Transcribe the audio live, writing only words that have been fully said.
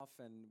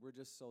And we're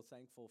just so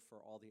thankful for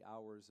all the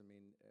hours. I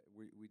mean,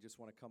 we just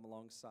want to come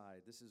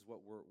alongside. This is what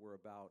we're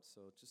about.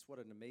 So just what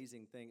an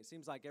amazing thing. It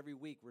seems like every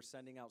week we're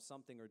sending out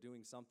something or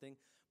doing something.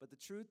 But the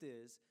truth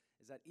is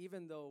that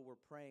even though we're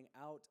praying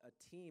out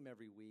a team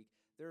every week,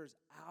 there's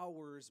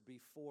hours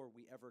before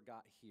we ever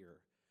got here.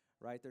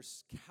 Right?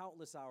 There's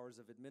countless hours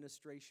of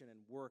administration and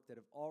work that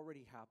have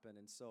already happened.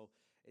 And so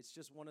it's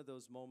just one of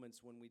those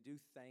moments when we do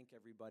thank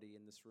everybody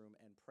in this room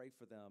and pray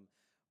for them.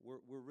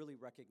 We're really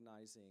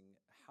recognizing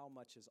how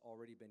much has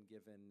already been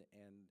given,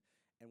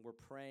 and we're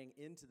praying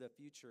into the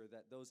future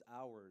that those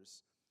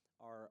hours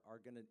are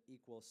going to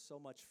equal so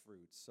much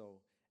fruit.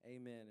 So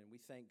amen, and we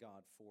thank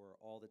God for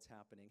all that's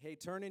happening. Hey,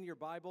 turn in your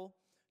Bible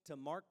to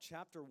Mark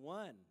chapter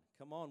 1.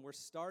 Come on, we're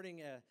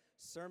starting a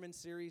sermon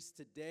series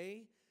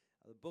today,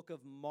 the book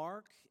of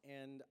Mark,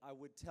 and I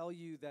would tell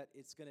you that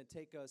it's going to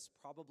take us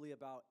probably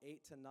about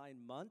 8 to 9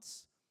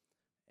 months.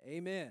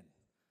 Amen.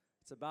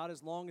 It's about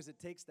as long as it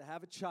takes to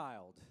have a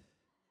child.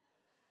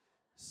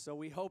 So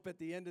we hope at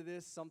the end of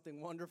this,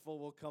 something wonderful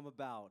will come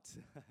about.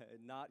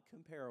 Not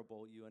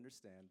comparable, you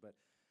understand, but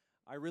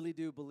I really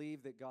do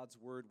believe that God's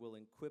word will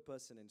equip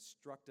us and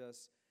instruct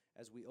us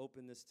as we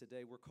open this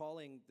today. We're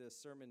calling the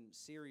sermon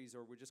series,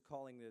 or we're just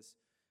calling this,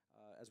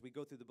 as we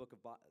go through the book of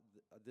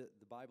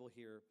the Bible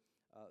here,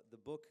 the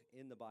book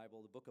in the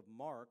Bible, the book of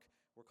Mark,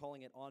 we're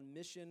calling it On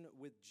Mission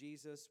with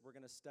Jesus. We're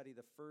going to study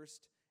the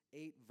first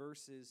 8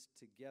 verses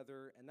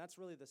together, and that's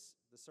really the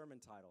sermon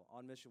title,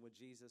 On Mission with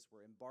Jesus.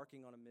 We're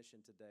embarking on a mission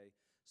today.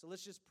 So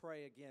let's just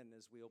pray again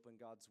as we open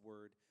God's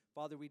word.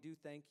 Father, we do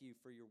thank you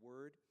for your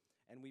word,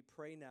 and we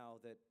pray now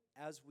that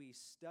as we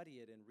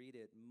study it and read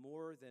it,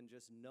 more than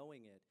just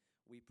knowing it,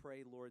 we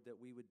pray, Lord,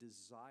 that we would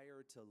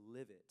desire to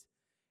live it.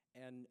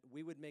 And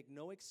we would make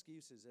no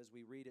excuses as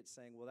we read it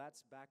saying, well,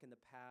 that's back in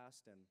the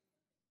past, and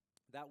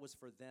that was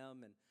for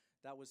them, and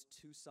that was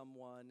to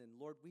someone. And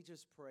Lord, we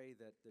just pray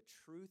that the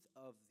truth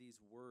of these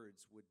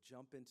words would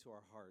jump into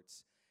our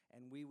hearts,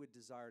 and we would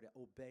desire to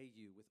obey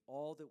you with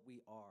all that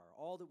we are.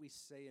 All that we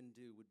say and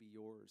do would be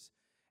yours.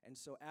 And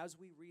so as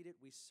we read it,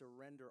 we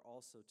surrender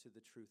also to the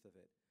truth of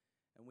it.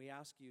 And we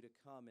ask you to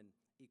come and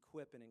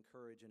equip and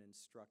encourage and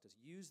instruct us.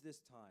 Use this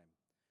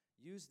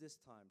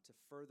time to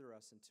further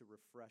us and to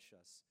refresh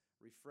us.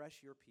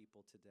 Refresh your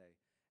people today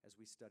as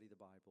we study the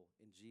Bible.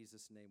 In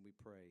Jesus' name we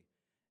pray.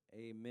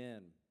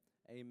 Amen.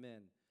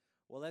 Amen.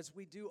 Well, as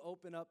we do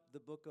open up the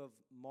book of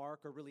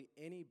Mark, or really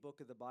any book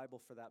of the Bible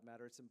for that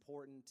matter, it's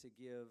important to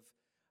give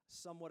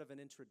somewhat of an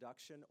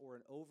introduction or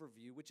an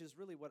overview, which is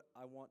really what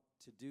I want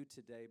to do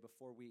today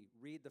before we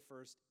read the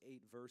first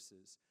 8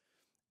 verses.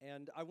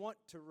 And I want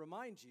to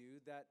remind you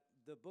that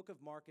the book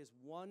of Mark is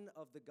one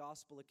of the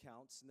gospel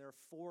accounts, and there are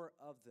 4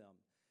 of them.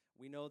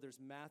 We know there's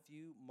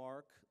Matthew,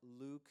 Mark,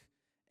 Luke,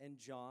 and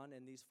John,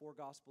 and these 4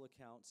 gospel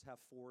accounts have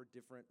 4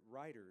 different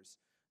writers.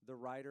 The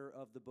writer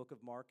of the book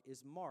of Mark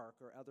is Mark,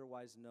 or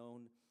otherwise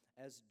known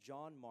as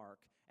John Mark.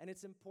 And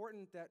it's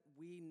important that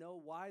we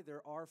know why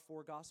there are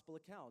 4 gospel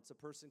accounts. A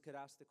person could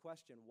ask the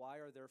question, why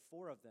are there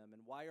 4 of them,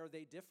 and why are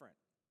they different?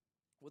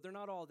 Well, they're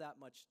not all that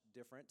much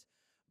different,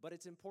 but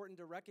it's important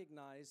to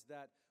recognize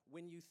that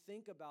when you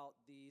think about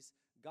these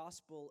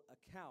gospel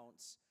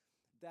accounts,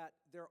 that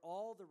they're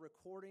all the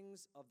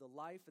recordings of the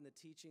life and the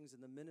teachings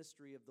and the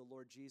ministry of the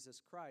Lord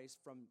Jesus Christ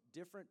from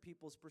different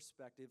people's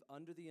perspective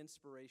under the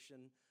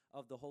inspiration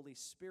of the Holy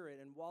Spirit.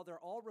 And while they're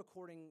all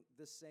recording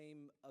the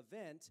same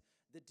event,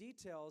 the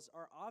details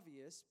are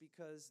obvious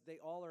because they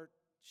all are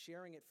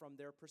sharing it from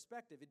their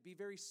perspective. It'd be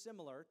very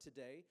similar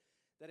today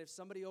that if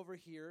somebody over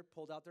here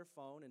pulled out their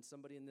phone and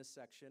somebody in this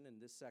section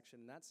and this section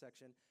and that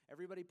section,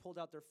 everybody pulled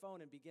out their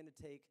phone and began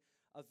to take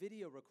a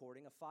video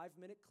recording, a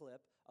 5-minute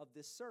clip of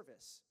this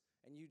service.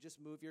 And you just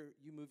move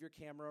your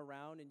camera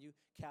around and you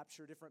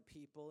capture different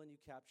people and you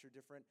capture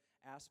different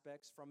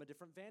aspects from a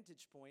different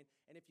vantage point.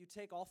 And if you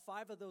take all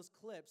 5 of those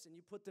clips and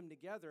you put them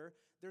together,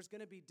 there's going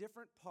to be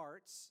different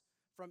parts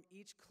from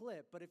each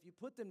clip. But if you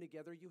put them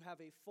together, you have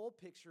a full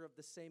picture of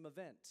the same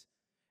event.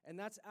 And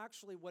that's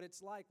actually what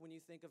it's like when you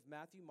think of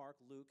Matthew, Mark,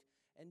 Luke,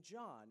 and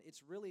John.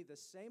 It's really the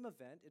same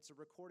event. It's a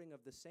recording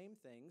of the same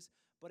things,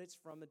 but it's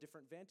from a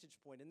different vantage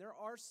point. And there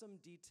are some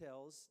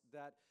details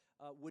that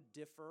would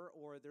differ,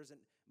 or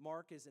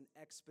Mark is an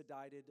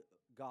expedited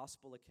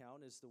gospel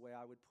account, is the way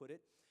I would put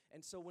it.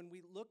 And so when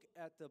we look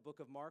at the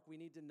book of Mark, we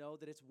need to know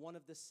that it's one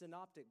of the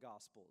synoptic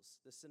gospels.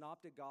 The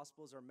synoptic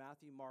gospels are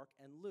Matthew, Mark,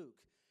 and Luke,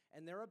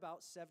 and they're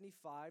about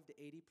 75 to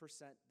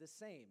 80% the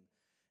same.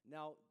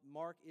 Now,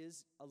 Mark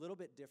is a little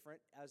bit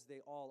different, as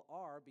they all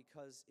are,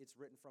 because it's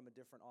written from a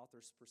different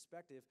author's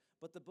perspective.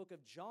 But the book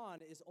of John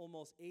is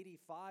almost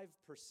 85%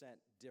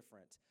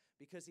 different,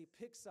 because he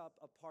picks up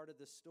a part of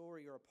the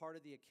story or a part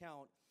of the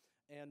account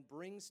and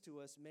brings to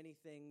us many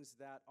things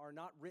that are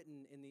not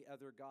written in the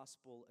other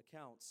gospel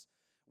accounts.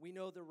 We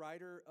know the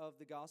writer of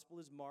the gospel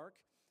is Mark,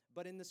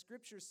 but in the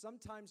scriptures,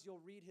 sometimes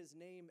you'll read his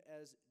name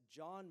as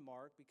John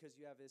Mark because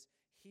you have his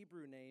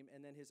Hebrew name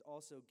and then his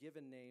also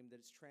given name that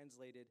is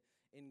translated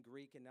in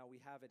Greek, and now we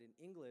have it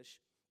in English.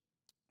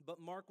 But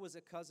Mark was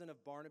a cousin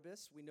of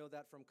Barnabas. We know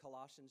that from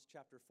Colossians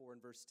chapter 4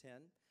 and verse 10.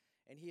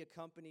 And he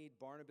accompanied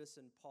Barnabas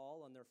and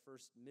Paul on their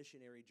first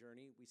missionary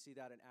journey. We see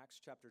that in Acts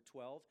chapter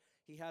 12.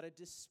 He had a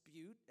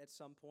dispute at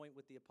some point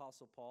with the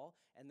Apostle Paul,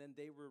 and then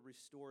they were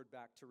restored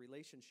back to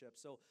relationship.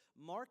 So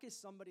Mark is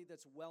somebody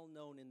that's well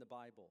known in the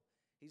Bible.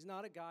 He's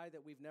not a guy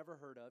that we've never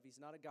heard of. He's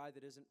not a guy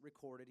that isn't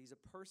recorded. He's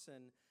a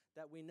person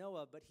that we know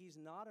of, but he's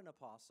not an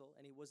apostle,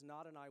 and he was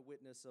not an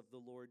eyewitness of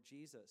the Lord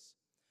Jesus.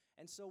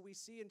 And so we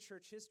see in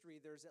church history,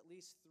 there's at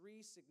least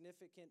 3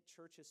 significant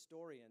church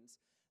historians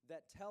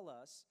that tell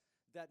us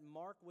that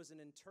Mark was an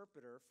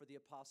interpreter for the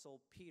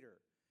Apostle Peter.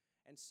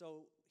 And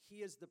so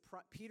Peter's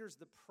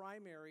the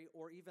primary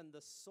or even the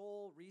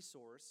sole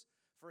resource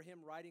for him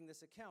writing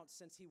this account,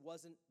 since he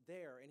wasn't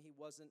there and he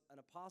wasn't an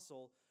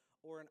apostle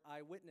or an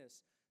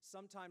eyewitness.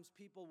 Sometimes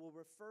people will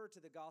refer to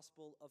the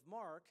Gospel of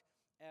Mark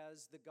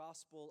as the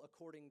Gospel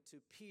according to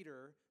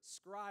Peter,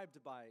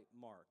 scribed by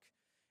Mark.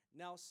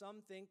 Now,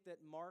 some think that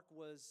Mark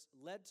was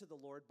led to the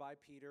Lord by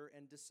Peter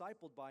and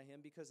discipled by him,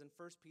 because in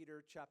 1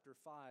 Peter chapter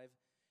 5,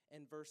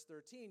 in verse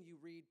 13, you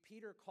read,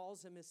 Peter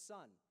calls him his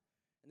son.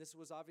 And this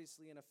was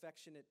obviously an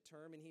affectionate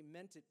term, and he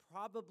meant it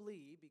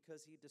probably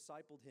because he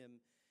discipled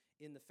him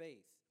in the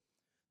faith.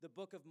 The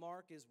book of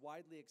Mark is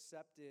widely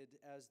accepted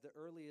as the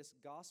earliest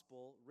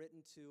gospel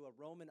written to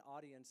a Roman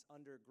audience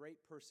under great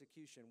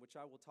persecution, which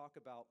I will talk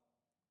about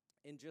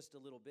in just a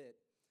little bit.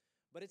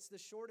 But it's the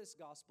shortest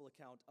gospel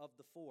account of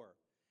the 4.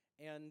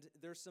 And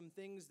there's some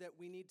things that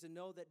we need to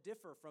know that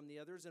differ from the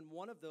others, and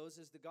one of those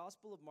is the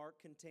Gospel of Mark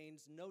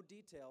contains no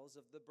details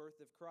of the birth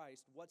of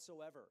Christ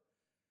whatsoever.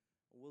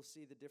 We'll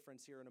see the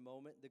difference here in a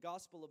moment. The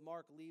Gospel of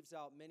Mark leaves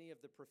out many of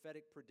the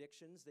prophetic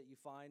predictions that you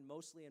find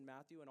mostly in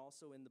Matthew and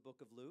also in the book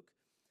of Luke.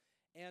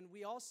 And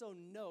we also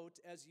note,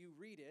 as you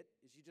read it,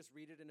 as you just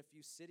read it in a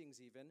few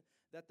sittings even,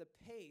 that the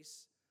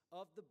pace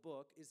of the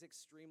book is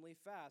extremely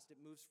fast. It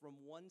moves from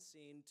one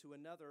scene to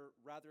another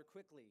rather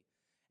quickly.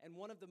 And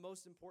one of the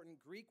most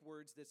important Greek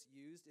words that's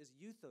used is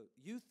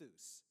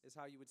euthus, is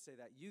how you would say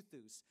that,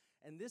 euthus.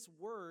 And this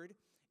word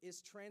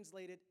is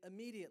translated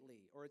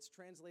immediately, or it's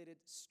translated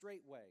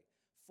straightway.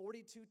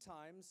 42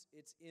 times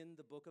it's in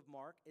the book of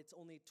Mark. It's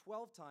only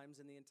 12 times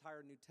in the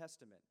entire New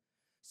Testament.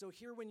 So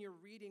here when you're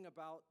reading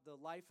about the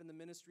life and the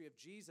ministry of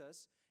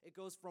Jesus, it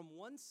goes from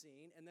one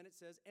scene, and then it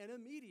says, and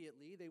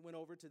immediately they went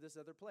over to this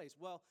other place.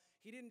 Well,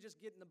 he didn't just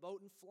get in the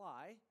boat and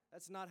fly.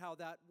 That's not how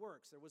that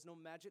works. There was no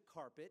magic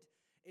carpet.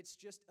 It's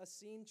just a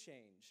scene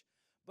change.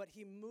 But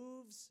he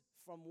moves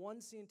from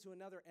one scene to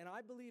another, and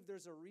I believe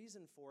there's a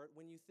reason for it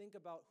when you think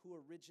about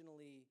who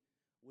originally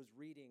was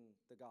reading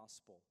the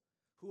gospel,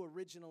 who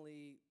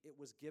originally it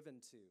was given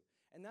to.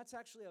 And that's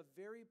actually a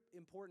very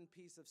important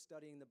piece of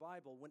studying the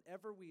Bible.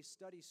 Whenever we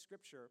study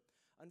Scripture,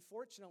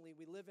 unfortunately,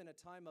 we live in a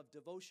time of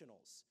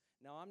devotionals.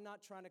 Now, I'm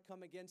not trying to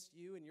come against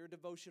you and your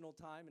devotional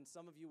time, and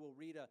some of you will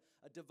read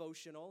a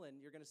devotional, and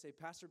you're going to say,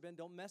 Pastor Ben,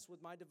 don't mess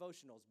with my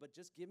devotionals, but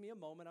just give me a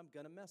moment, I'm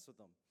going to mess with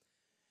them.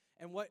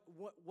 And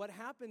what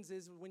happens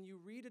is when you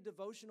read a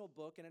devotional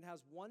book and it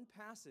has one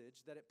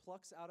passage that it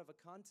plucks out of a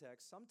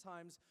context,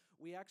 sometimes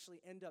we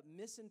actually end up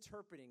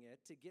misinterpreting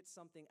it to get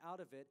something out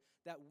of it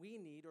that we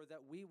need or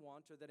that we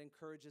want or that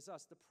encourages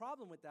us. The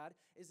problem with that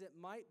is it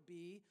might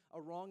be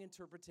a wrong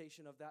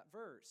interpretation of that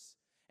verse.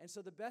 And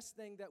so the best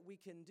thing that we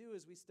can do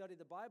is we study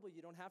the Bible.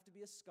 You don't have to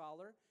be a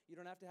scholar. You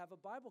don't have to have a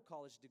Bible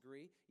college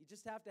degree. You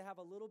just have to have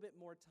a little bit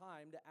more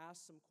time to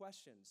ask some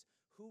questions.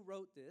 Who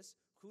wrote this?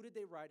 Who did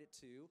they write it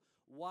to?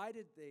 Why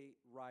did they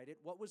write it?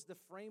 What was the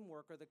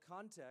framework or the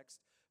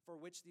context for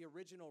which the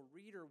original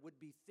reader would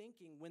be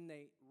thinking when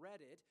they read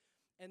it?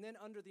 And then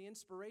under the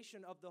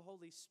inspiration of the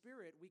Holy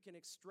Spirit, we can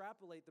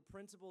extrapolate the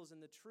principles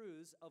and the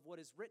truths of what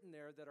is written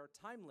there that are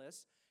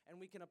timeless, and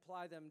we can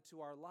apply them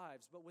to our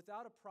lives. But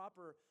without a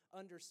proper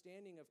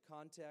understanding of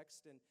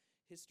context and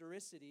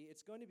historicity,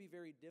 it's going to be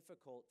very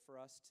difficult for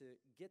us to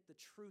get the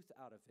truth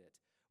out of it.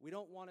 We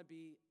don't want to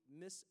be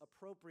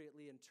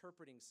misappropriately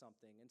interpreting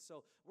something. And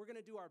so we're going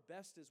to do our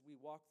best as we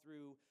walk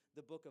through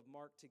the book of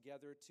Mark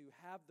together to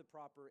have the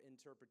proper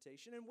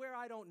interpretation. And where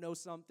I don't know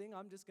something,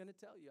 I'm just going to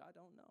tell you, I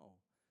don't know.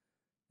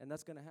 And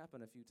that's going to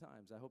happen a few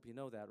times. I hope you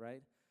know that,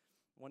 right?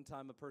 One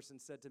time a person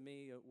said to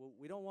me, well,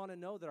 we don't want to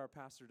know that our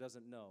pastor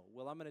doesn't know.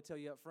 Well, I'm going to tell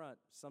you up front,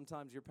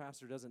 sometimes your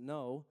pastor doesn't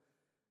know.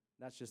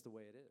 That's just the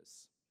way it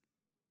is.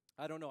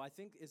 I don't know. I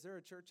think, is there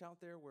a church out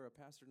there where a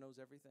pastor knows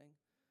everything?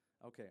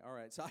 Okay, all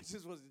right. So I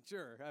just wasn't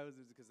sure. I was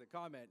because the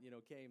comment,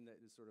 came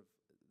that is sort of,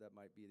 that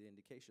might be the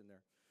indication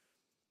there.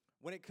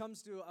 When it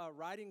comes to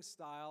writing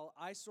style,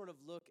 I sort of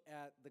look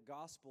at the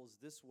Gospels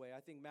this way.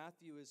 I think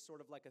Matthew is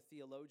sort of like a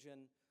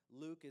theologian.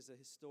 Luke is a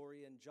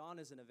historian. John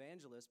is an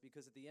evangelist,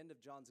 because at the end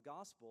of John's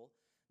Gospel,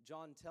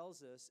 John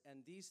tells us, and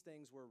these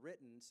things were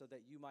written so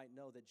that you might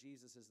know that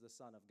Jesus is the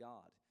Son of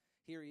God.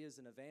 Here he is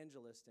an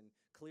evangelist, and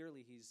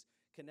clearly he's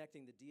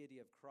connecting the deity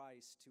of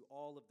Christ to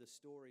all of the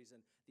stories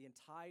and the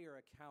entire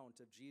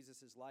account of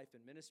Jesus' life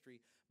and ministry.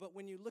 But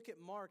when you look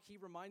at Mark, he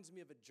reminds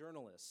me of a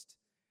journalist.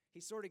 He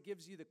sort of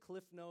gives you the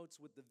cliff notes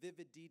with the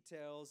vivid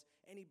details,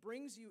 and he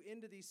brings you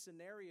into these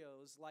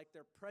scenarios like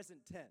they're present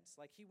tense,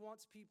 like he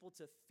wants people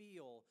to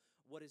feel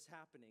what is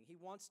happening.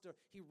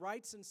 He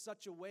writes in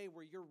such a way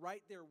where you're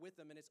right there with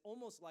him, and it's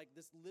almost like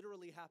this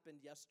literally happened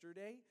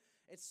yesterday.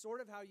 It's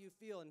sort of how you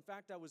feel. In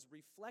fact, I was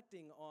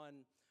reflecting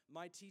on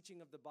my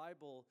teaching of the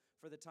Bible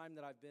for the time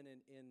that I've been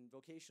in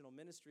vocational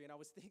ministry, and I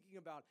was thinking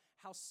about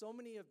how so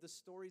many of the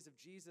stories of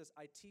Jesus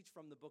I teach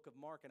from the book of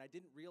Mark, and I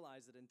didn't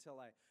realize it until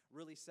I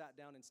really sat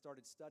down and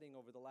started studying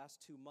over the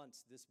last 2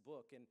 months this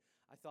book, and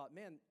I thought,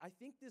 man, I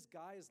think this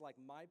guy is like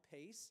my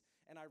pace,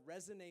 and I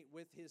resonate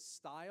with his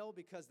style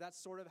because that's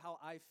sort of how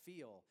I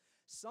feel.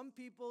 Some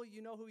people,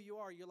 you know who you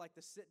are. You're like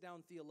the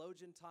sit-down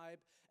theologian type.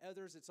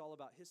 Others, it's all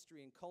about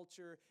history and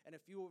culture. And a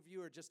few of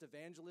you are just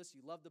evangelists.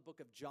 You love the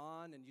book of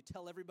John, and you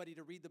tell everybody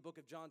to read the book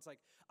of John. It's like,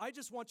 I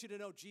just want you to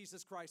know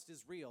Jesus Christ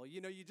is real. You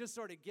know, you just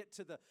sort of get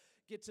to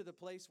the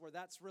place where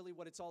that's really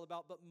what it's all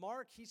about. But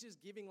Mark, he's just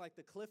giving like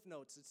the cliff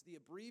notes. It's the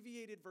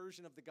abbreviated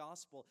version of the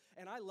gospel.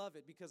 And I love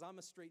it because I'm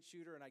a straight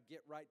shooter, and I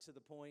get right to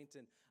the point,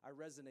 and I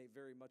resonate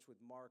very much with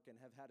Mark and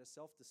have had a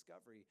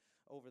self-discovery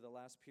over the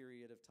last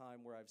period of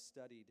time where I've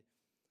studied.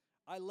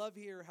 I love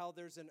here how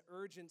there's an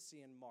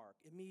urgency in Mark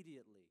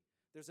immediately.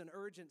 There's an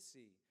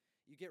urgency.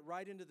 You get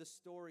right into the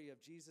story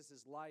of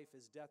Jesus' life,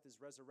 his death,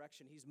 his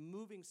resurrection. He's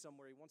moving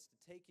somewhere. He wants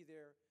to take you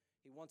there.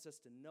 He wants us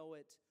to know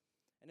it.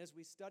 And as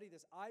we study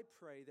this, I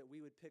pray that we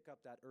would pick up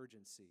that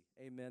urgency.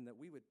 Amen. That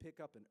we would pick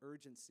up an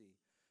urgency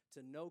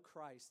to know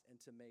Christ and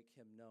to make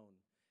him known.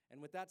 And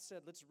with that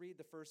said, let's read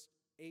the first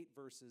 8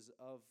 verses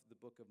of the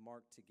book of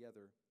Mark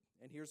together.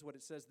 And here's what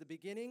it says. The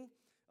beginning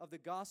of the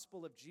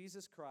gospel of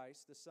Jesus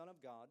Christ, the Son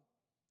of God,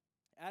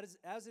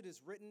 as it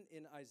is written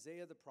in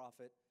Isaiah the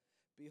prophet,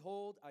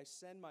 behold, I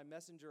send my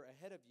messenger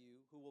ahead of you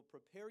who will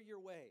prepare your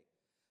way.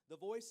 The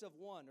voice of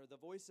one or the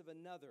voice of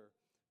another,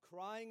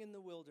 crying in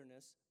the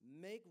wilderness,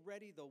 make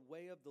ready the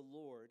way of the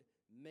Lord,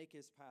 make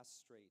his path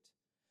straight.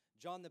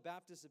 John the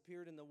Baptist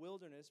appeared in the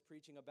wilderness,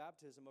 preaching a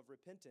baptism of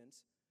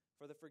repentance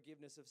for the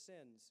forgiveness of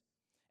sins.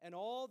 And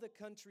all the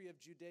country of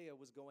Judea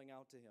was going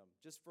out to him.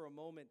 Just for a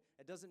moment,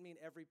 it doesn't mean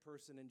every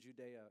person in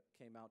Judea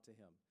came out to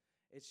him.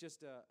 It's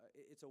just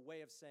it's a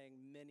way of saying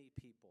many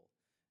people.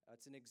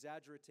 It's an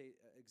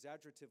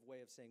exaggerative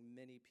way of saying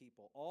many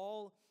people.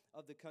 All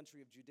of the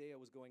country of Judea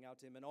was going out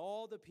to him, and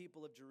all the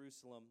people of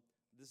Jerusalem,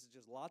 this is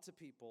just lots of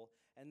people,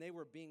 and they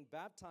were being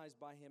baptized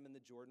by him in the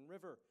Jordan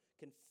River,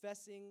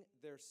 confessing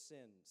their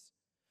sins.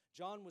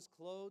 John was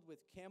clothed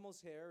with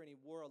camel's hair, and he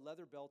wore a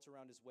leather belt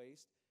around his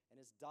waist, and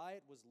his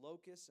diet was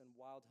locusts and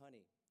wild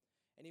honey.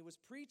 And he was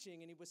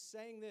preaching, and he was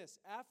saying this,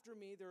 after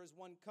me there is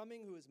one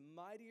coming who is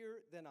mightier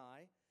than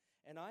I,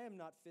 and I am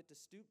not fit to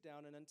stoop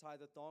down and untie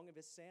the thong of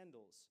his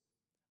sandals.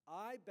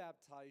 I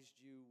baptized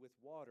you with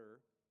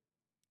water,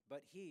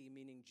 but he,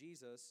 meaning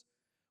Jesus,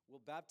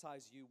 will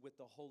baptize you with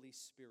the Holy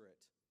Spirit.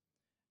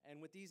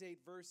 And with these 8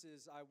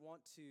 verses, I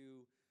want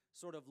to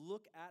sort of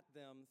look at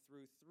them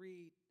through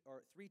three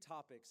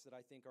topics that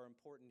I think are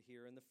important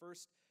here. And the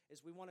first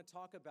is we want to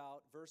talk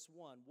about verse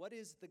 1. What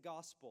is the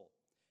gospel?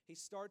 He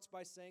starts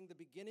by saying the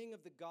beginning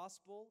of the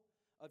gospel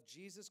of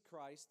Jesus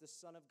Christ, the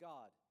Son of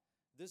God.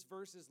 This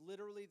verse is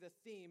literally the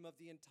theme of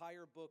the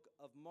entire book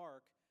of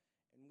Mark,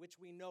 in which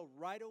we know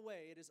right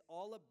away it is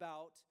all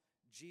about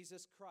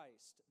Jesus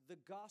Christ, the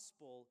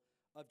gospel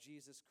of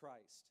Jesus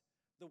Christ.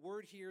 The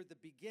word here, the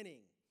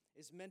beginning,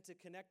 is meant to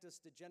connect us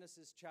to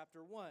Genesis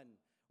chapter 1,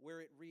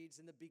 where it reads,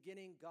 in the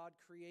beginning God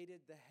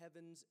created the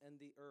heavens and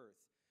the earth.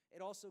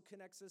 It also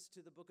connects us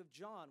to the book of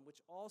John,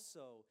 which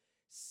also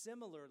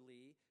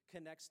similarly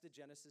connects to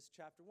Genesis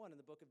chapter 1. In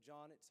the book of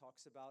John, it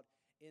talks about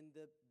in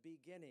the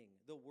beginning,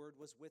 the Word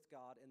was with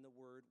God, and the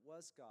Word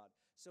was God.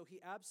 So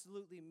he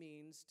absolutely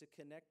means to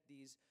connect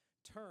these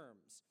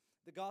terms.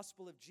 The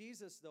gospel of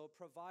Jesus, though,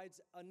 provides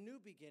a new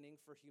beginning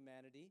for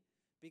humanity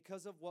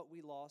because of what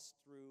we lost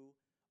through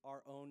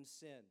our own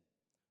sin.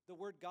 The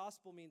word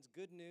gospel means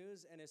good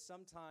news and is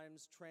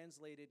sometimes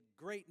translated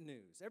great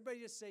news.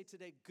 Everybody just say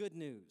today, good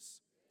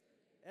news.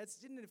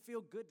 Didn't it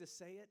feel good to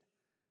say it?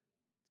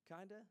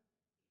 Kinda?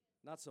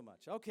 Not so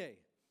much. Okay.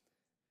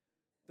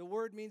 The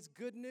word means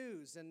good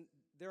news, and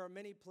there are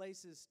many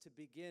places to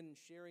begin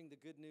sharing the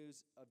good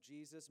news of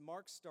Jesus.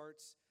 Mark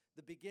starts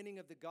the beginning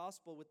of the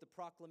gospel with the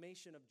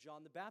proclamation of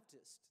John the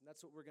Baptist. And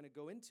that's what we're going to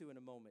go into in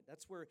a moment.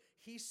 That's where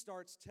he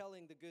starts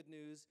telling the good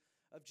news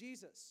of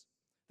Jesus.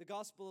 The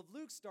Gospel of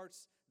Luke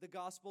starts the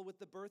gospel with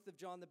the birth of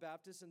John the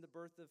Baptist and the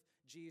birth of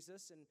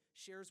Jesus and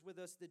shares with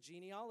us the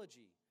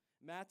genealogy.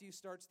 Matthew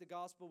starts the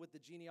gospel with the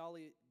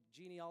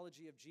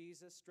genealogy of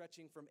Jesus,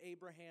 stretching from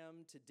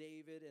Abraham to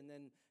David and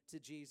then to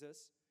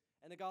Jesus.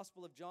 And the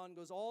Gospel of John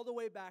goes all the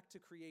way back to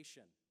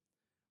creation.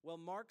 Well,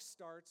 Mark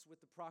starts with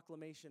the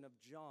proclamation of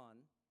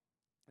John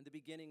and the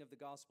beginning of the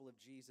gospel of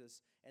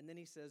Jesus, and then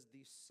he says,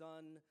 the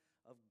Son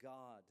of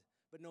God.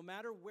 But no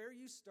matter where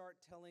you start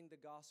telling the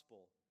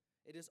gospel,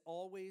 it is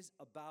always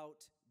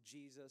about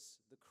Jesus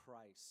the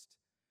Christ.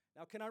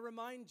 Now, can I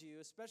remind you,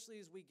 especially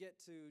as we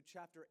get to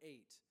chapter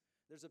 8,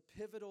 there's a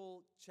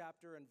pivotal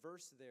chapter and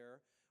verse there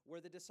where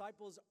the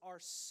disciples are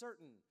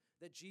certain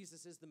that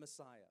Jesus is the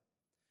Messiah.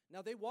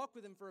 Now, they walk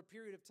with him for a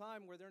period of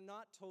time where they're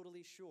not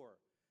totally sure.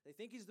 They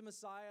think he's the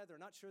Messiah. They're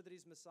not sure that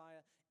he's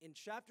Messiah. In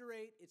chapter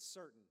 8, it's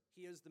certain.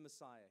 He is the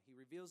Messiah. He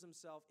reveals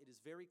himself. It is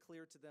very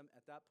clear to them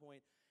at that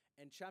point.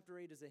 And chapter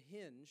 8 is a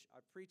hinge. I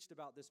preached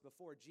about this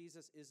before.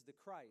 Jesus is the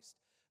Christ.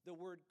 The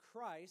word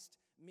Christ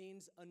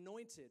means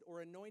anointed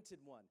or anointed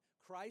one.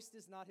 Christ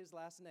is not his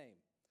last name.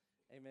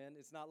 Amen.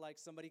 It's not like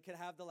somebody could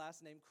have the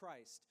last name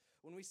Christ.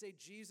 When we say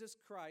Jesus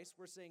Christ,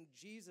 we're saying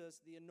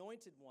Jesus, the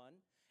anointed one,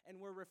 and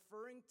we're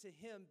referring to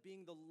him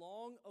being the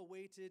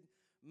long-awaited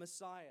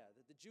Messiah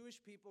that the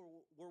Jewish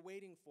people were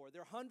waiting for.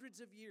 There are hundreds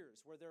of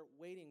years where they're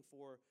waiting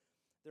for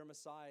their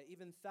Messiah,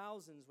 even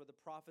thousands where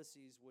the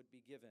prophecies would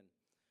be given.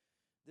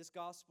 This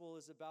gospel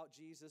is about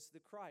Jesus the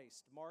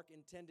Christ. Mark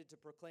intended to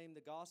proclaim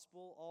the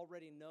gospel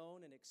already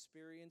known and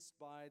experienced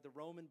by the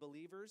Roman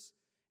believers,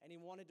 and he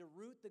wanted to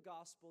root the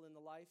gospel in the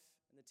life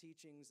and the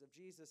teachings of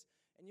Jesus.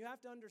 And you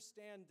have to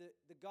understand that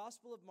the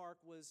Gospel of Mark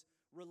was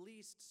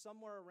released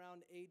somewhere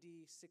around AD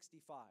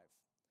 65.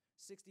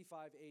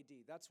 65 AD.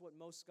 That's what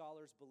most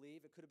scholars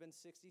believe. It could have been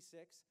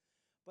 66.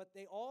 But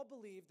they all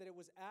believe that it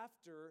was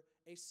after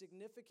a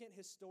significant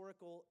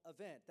historical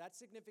event. That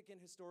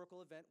significant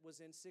historical event was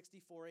in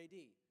 64 AD.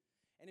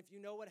 And if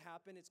you know what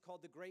happened, it's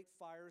called the Great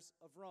Fires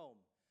of Rome.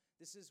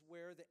 This is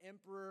where the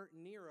Emperor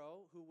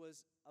Nero, who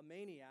was a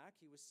maniac,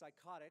 he was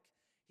psychotic,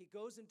 he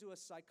goes into a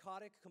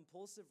psychotic,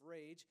 compulsive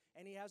rage,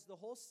 and he has the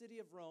whole city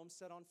of Rome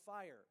set on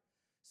fire.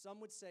 Some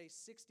would say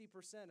 60%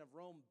 of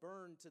Rome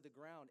burned to the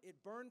ground.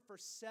 It burned for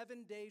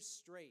 7 days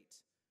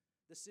straight.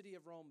 The city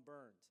of Rome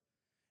burned.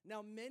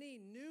 Now, many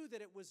knew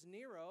that it was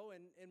Nero,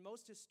 and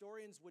most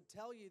historians would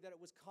tell you that it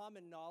was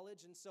common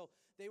knowledge, and so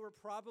they were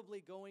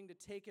probably going to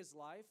take his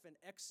life and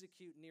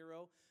execute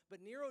Nero.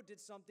 But Nero did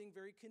something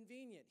very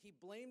convenient. He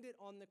blamed it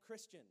on the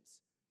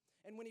Christians.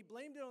 And when he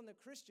blamed it on the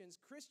Christians,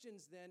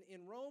 Christians then,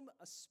 in Rome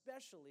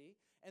especially,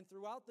 and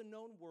throughout the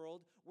known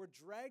world, were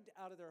dragged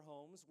out of their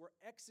homes, were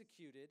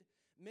executed.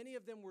 Many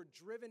of them were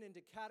driven into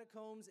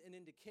catacombs and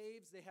into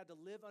caves. They had to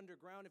live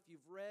underground. If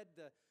you've read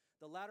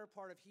the latter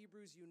part of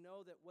Hebrews, you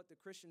know that what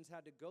the Christians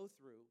had to go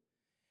through.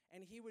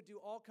 And he would do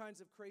all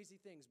kinds of crazy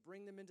things,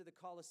 bring them into the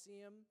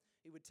Colosseum.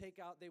 They would take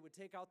out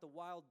the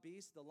wild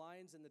beasts, the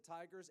lions and the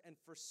tigers, and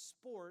for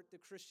sport, the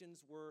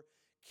Christians were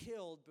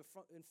killed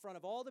in front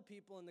of all the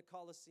people in the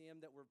Colosseum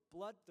that were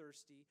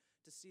bloodthirsty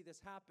to see this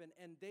happen.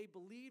 And they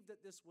believed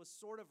that this was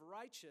sort of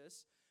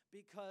righteous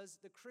because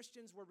the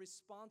Christians were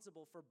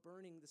responsible for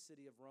burning the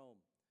city of Rome.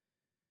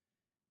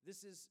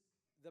 This is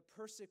the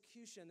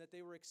persecution that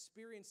they were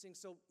experiencing.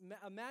 So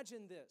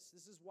imagine this.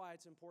 This is why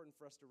it's important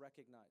for us to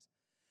recognize.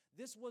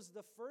 This was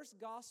the first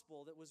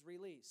gospel that was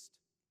released.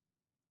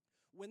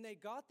 When they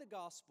got the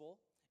gospel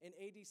in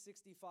AD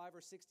 65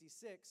 or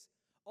 66,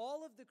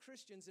 all of the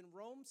Christians in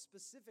Rome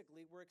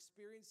specifically were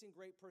experiencing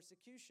great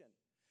persecution.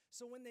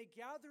 So when they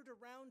gathered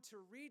around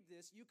to read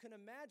this, you can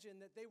imagine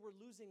that they were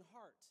losing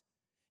heart.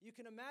 You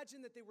can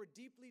imagine that they were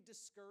deeply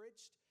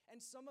discouraged,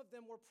 and some of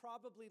them were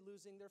probably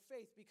losing their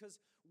faith, because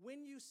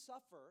when you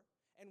suffer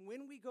and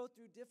when we go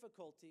through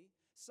difficulty,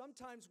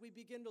 sometimes we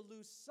begin to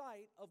lose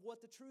sight of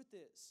what the truth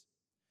is.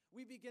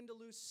 We begin to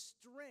lose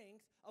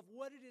strength of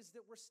what it is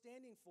that we're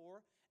standing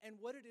for and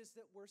what it is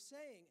that we're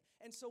saying.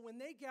 And so when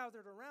they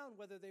gathered around,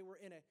 whether they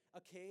were in a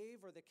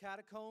cave or the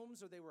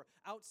catacombs or they were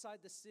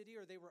outside the city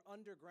or they were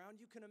underground,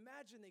 you can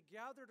imagine they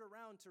gathered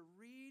around to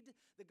read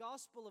the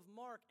Gospel of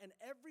Mark, and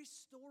every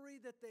story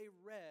that they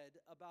read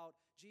about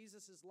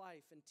Jesus'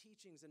 life and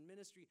teachings and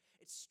ministry,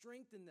 it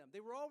strengthened them. They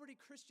were already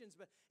Christians,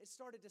 but it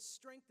started to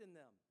strengthen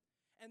them.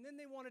 And then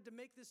they wanted to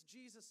make this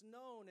Jesus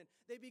known, and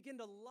they begin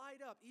to light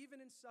up,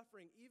 even in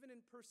suffering, even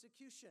in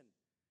persecution.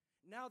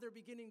 Now they're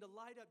beginning to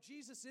light up.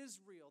 Jesus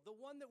is real. The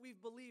one that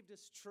we've believed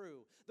is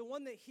true. The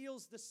one that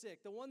heals the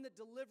sick. The one that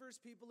delivers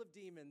people of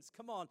demons.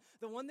 Come on.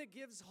 The one that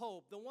gives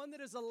hope. The one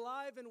that is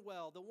alive and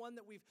well. The one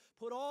that we've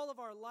put all of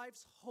our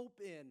life's hope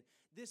in.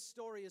 This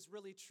story is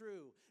really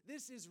true.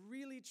 This is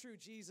really true.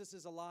 Jesus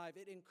is alive.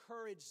 It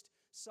encouraged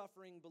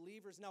suffering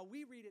believers. Now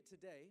we read it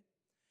today.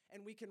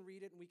 And we can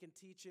read it, and we can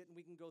teach it, and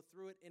we can go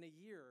through it in a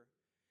year.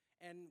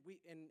 And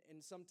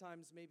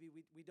sometimes maybe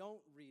we don't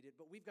read it,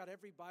 but we've got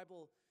every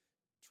Bible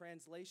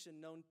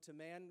translation known to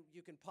man.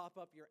 You can pop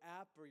up your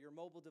app or your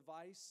mobile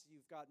device.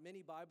 You've got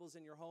many Bibles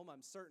in your home.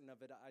 I'm certain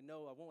of it. I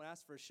know I won't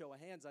ask for a show of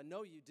hands. I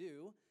know you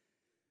do.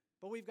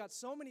 But we've got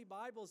so many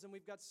Bibles, and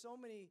we've got so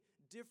many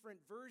different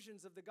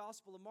versions of the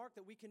Gospel of Mark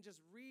that we can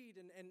just read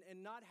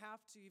and not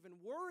have to even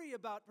worry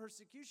about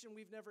persecution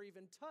we've never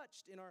even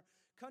touched in our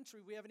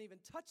country. We haven't even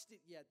touched it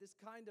yet, this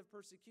kind of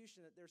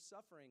persecution that they're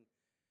suffering.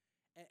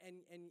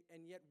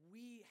 And yet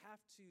we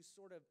have to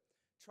sort of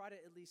try to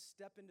at least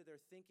step into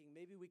their thinking.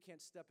 Maybe we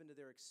can't step into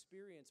their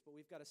experience, but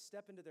we've got to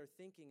step into their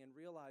thinking and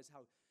realize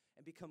how,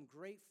 and become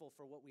grateful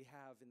for what we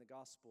have in the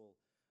gospel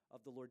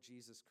of the Lord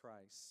Jesus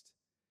Christ.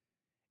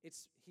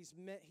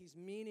 He's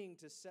meaning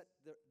to set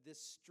this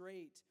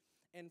straight,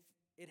 and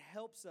it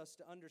helps us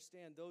to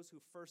understand those who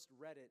first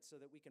read it so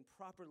that we can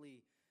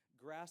properly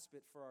grasp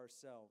it for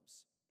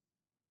ourselves.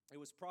 It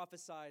was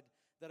prophesied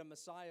that a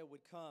Messiah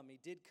would come. He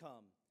did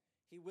come.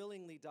 He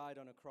willingly died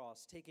on a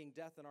cross, taking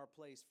death in our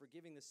place,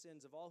 forgiving the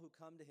sins of all who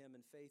come to him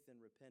in faith and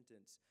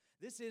repentance.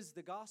 This is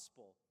the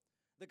gospel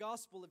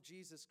of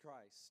Jesus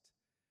Christ.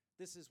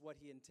 This is what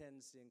he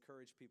intends to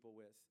encourage people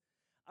with.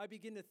 I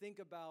begin to think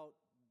about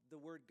the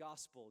word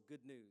gospel,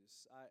 good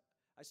news.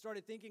 I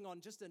started thinking on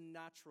just a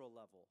natural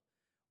level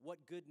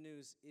what good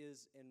news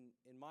is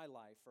in my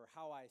life, or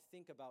how I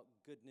think about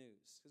good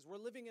news. Because we're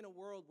living in a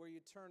world where you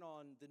turn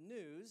on the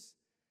news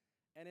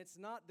and it's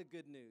not the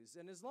good news.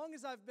 And as long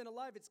as I've been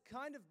alive, it's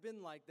kind of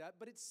been like that,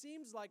 but it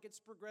seems like it's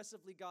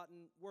progressively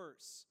gotten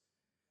worse.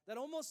 That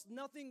almost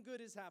nothing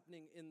good is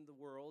happening in the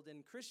world,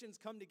 and Christians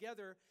come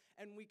together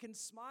and we can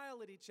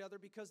smile at each other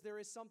because there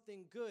is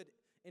something good.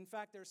 In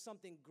fact, there's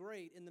something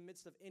great in the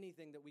midst of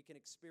anything that we can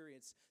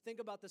experience. Think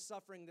about the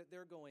suffering that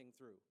they're going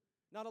through.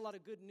 Not a lot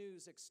of good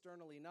news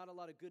externally, not a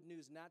lot of good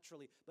news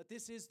naturally, but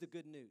this is the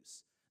good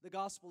news. The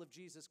gospel of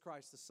Jesus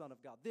Christ, the Son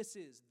of God. This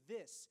is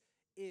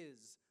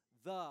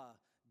the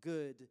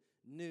good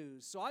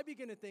news. So I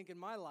begin to think in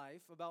my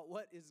life about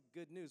what is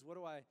good news. What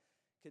do I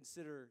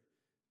consider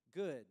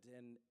good?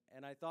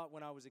 And I thought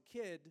when I was a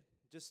kid,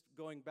 just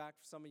going back,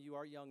 some of you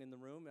are young in the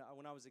room,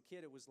 when I was a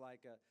kid, it was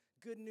like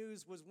good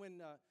news was when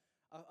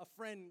a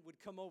friend would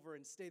come over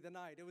and stay the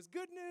night. It was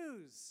good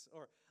news.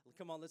 Or,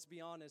 come on, let's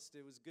be honest,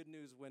 it was good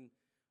news when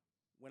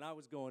I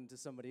was going to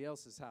somebody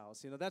else's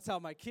house. That's how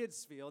my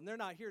kids feel. And they're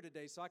not here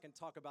today, so I can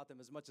talk about them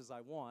as much as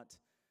I want.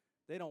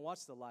 They don't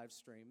watch the live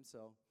stream,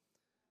 so.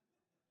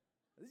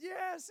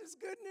 Yes, it's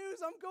good news.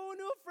 I'm going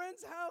to a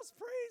friend's house.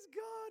 Praise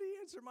God. He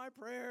answered my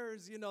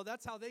prayers.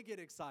 That's how they get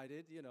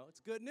excited. It's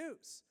good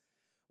news.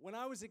 When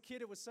I was a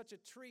kid, it was such a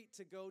treat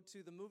to go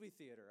to the movie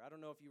theater. I don't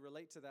know if you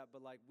relate to that,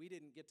 but we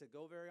didn't get to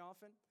go very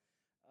often.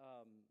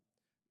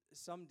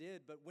 Some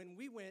did, but when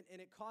we went, and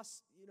it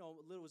cost, it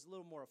was a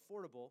little more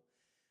affordable,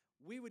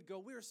 we would go.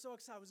 We were so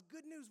excited. It was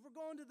good news. We're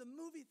going to the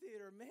movie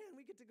theater. Man,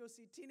 we get to go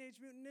see Teenage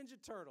Mutant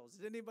Ninja Turtles.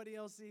 Did anybody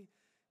else see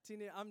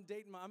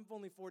I'm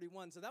only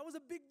 41, so that was a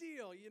big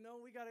deal.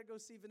 We got to go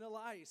see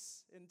Vanilla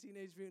Ice and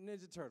Teenage Mutant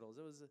Ninja Turtles.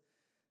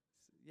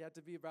 You had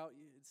to be about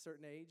a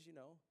certain age,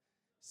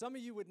 Some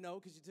of you would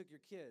know because you took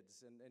your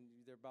kids, and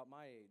they're about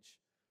my age.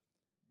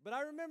 But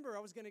I remember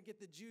I was going to get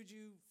the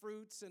Juju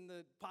fruits, and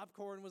the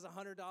popcorn was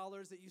 $100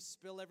 that you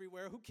spill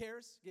everywhere. Who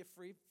cares? Get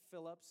free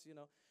fill-ups,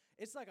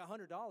 It's like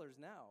 $100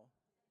 now.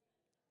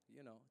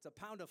 It's a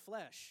pound of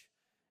flesh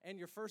and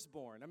your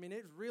firstborn. I mean,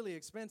 it's really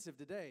expensive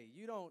today.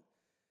 You don't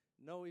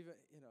know even,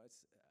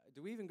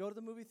 do we even go to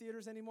the movie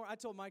theaters anymore? I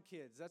told my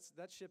kids,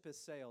 that ship has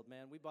sailed,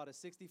 man. We bought a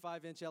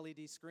 65-inch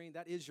LED screen.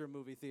 That is your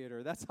movie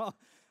theater. That's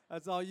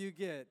all you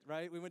get,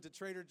 right? We went to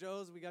Trader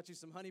Joe's. We got you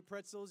some honey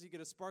pretzels. You get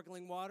a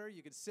sparkling water.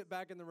 You can sit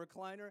back in the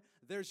recliner.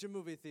 There's your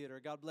movie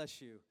theater. God bless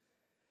you.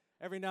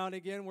 Every now and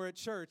again, we're at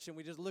church, and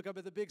we just look up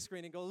at the big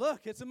screen and go,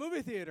 look, it's a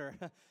movie theater.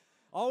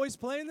 Always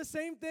playing the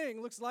same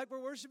thing. Looks like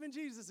we're worshiping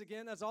Jesus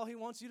again. That's all he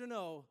wants you to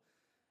know.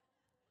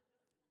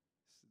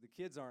 The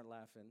kids aren't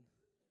laughing.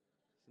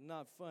 It's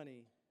not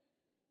funny.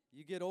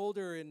 You get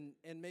older, and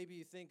maybe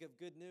you think of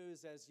good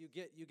news as you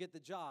get the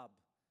job.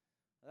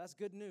 That's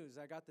good news.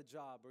 I got the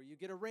job. Or you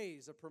get a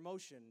raise, a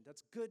promotion.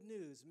 That's good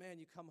news. Man,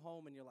 you come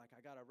home and you're like,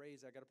 I got a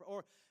raise.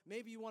 Or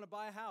maybe you want to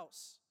buy a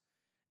house,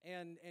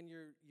 and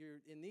you're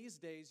in these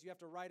days you have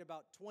to write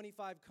about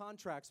 25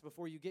 contracts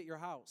before you get your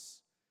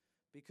house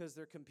because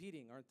they're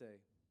competing, aren't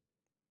they?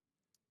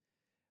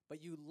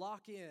 But you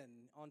lock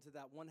in onto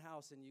that one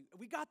house, and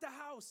we got the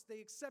house. They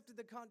accepted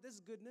the this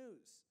is good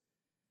news.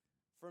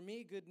 For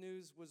me, good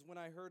news was when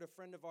I heard a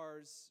friend of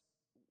ours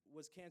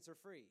was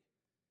cancer-free.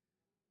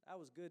 That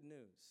was good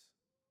news.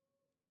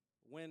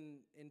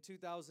 When in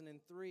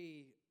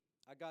 2003,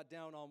 I got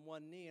down on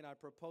one knee and I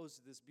proposed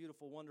to this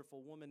beautiful,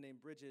 wonderful woman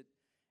named Bridget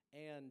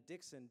Ann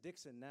Dixon.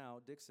 Dixon now,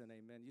 Dixon,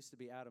 amen. Used to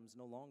be Adams,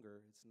 no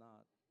longer. It's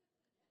not.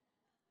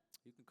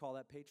 You can call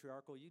that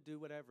patriarchal. You do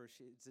whatever.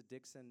 It's a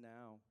Dixon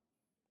now.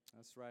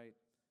 That's right.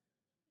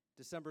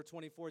 December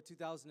 24,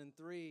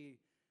 2003,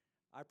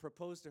 I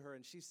proposed to her,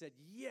 and she said,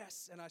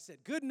 yes. And I said,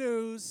 good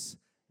news,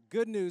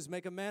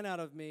 make a man out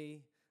of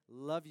me,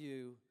 love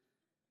you.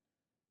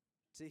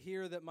 To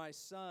hear that my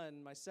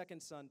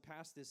second son,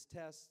 passed this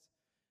test,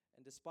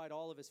 and despite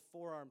all of his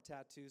forearm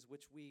tattoos,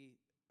 which we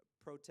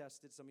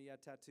protested, some of you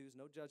had tattoos,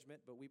 no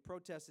judgment, but we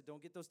protested,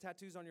 don't get those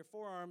tattoos on your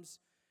forearms.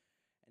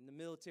 And the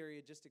military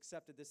had just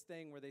accepted this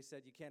thing where they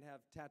said you can't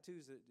have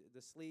tattoos,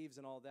 the sleeves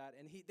and all that.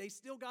 And they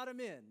still got him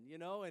in,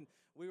 and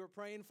we were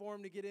praying for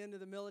him to get into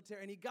the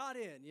military. And he got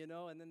in,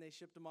 and then they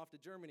shipped him off to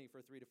Germany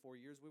for 3 to 4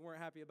 years. We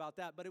weren't happy about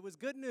that. But it was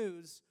good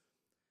news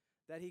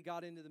that he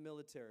got into the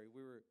military.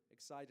 We were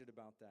excited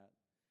about that.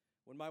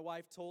 When my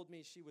wife told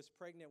me she was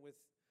pregnant with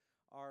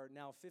our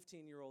now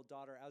 15-year-old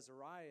daughter,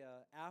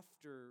 Azariah,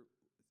 after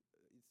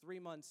 3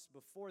 months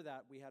before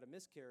that, we had a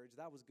miscarriage,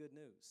 that was good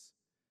news.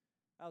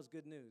 That was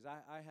good news.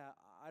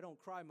 I don't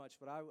cry much,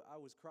 but I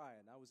was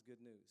crying. That was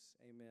good news.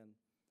 Amen.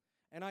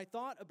 And I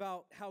thought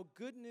about how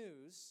good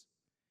news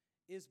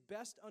is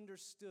best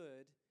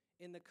understood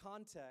in the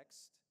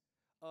context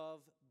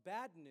of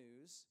bad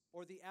news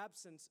or the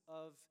absence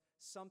of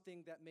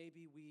something that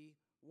maybe we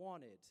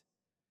wanted.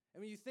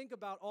 And when you think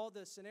about all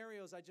the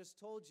scenarios I just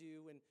told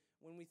you, and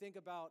when we think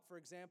about, for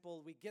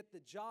example, we get the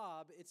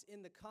job, it's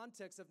in the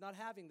context of not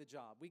having the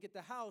job. We get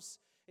the house,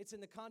 it's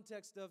in the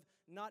context of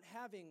not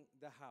having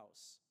the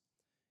house.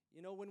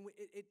 You know,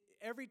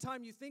 every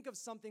time you think of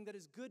something that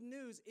is good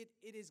news, it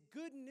is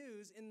good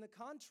news in the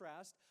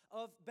contrast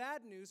of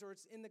bad news, or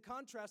it's in the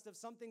contrast of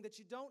something that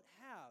you don't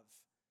have.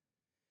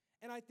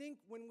 And I think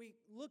when we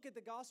look at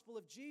the gospel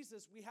of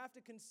Jesus, we have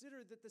to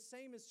consider that the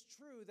same is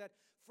true, that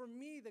for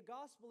me, the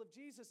gospel of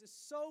Jesus is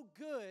so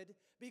good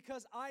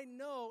because I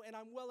know and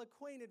I'm well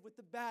acquainted with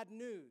the bad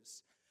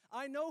news.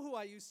 I know who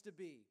I used to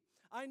be.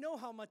 I know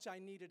how much I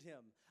needed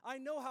him. I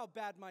know how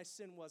bad my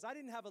sin was. I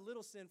didn't have a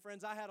little sin,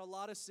 friends. I had a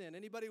lot of sin.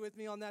 Anybody with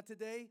me on that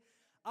today?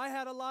 I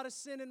had a lot of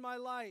sin in my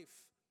life.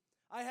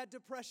 I had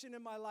depression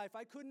in my life.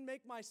 I couldn't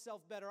make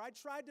myself better. I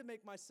tried to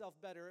make myself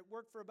better. It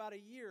worked for about a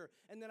year,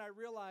 and then I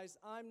realized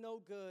I'm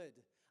no good.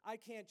 I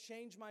can't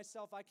change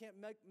myself. I can't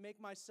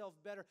make myself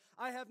better.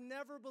 I have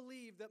never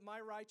believed that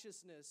my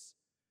righteousness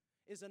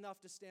is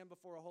enough to stand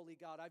before a holy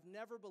God. I've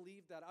never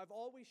believed that. I've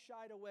always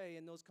shied away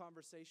in those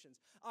conversations.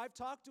 I've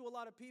talked to a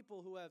lot of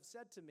people who have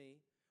said to me,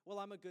 well,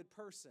 I'm a good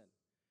person.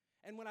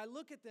 And when I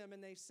look at them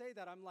and they say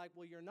that, I'm like,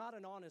 well, you're not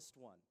an honest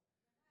one.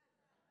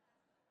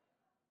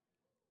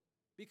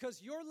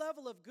 Because your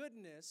level of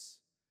goodness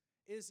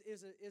is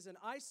an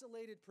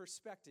isolated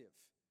perspective.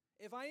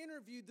 If I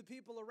interviewed the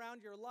people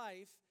around your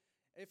life,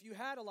 if you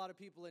had a lot of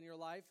people in your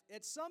life,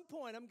 at some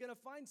point I'm going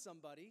to find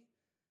somebody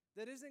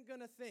that isn't going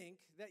to think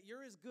that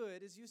you're as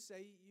good as you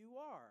say you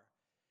are.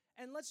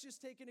 And let's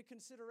just take into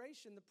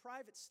consideration the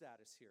private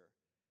status here.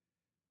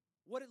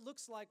 What it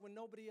looks like when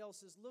nobody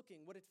else is looking,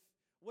 what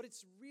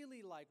it's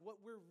really like, what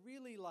we're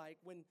really like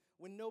when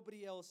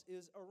nobody else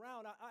is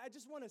around. I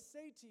just want to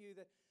say to you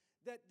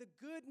that the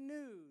good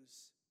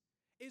news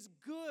is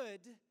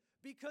good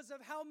because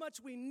of how much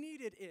we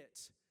needed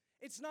it.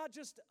 It's not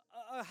just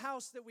a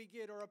house that we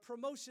get, or a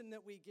promotion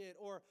that we get,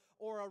 or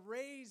a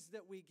raise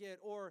that we get,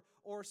 or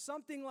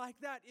something like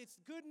that. It's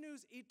good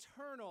news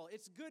eternal.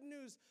 It's good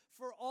news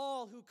for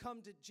all who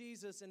come to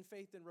Jesus in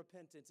faith and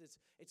repentance.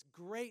 It's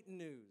great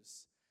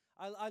news.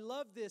 I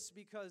love this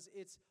because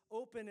it's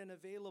open and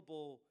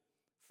available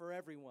for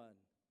everyone.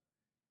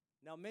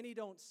 Now, many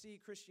don't see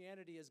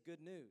Christianity as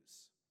good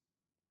news.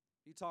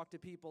 You talk to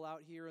people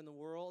out here in the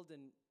world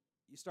and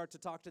you start to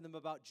talk to them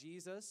about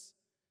Jesus.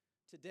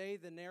 Today,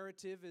 the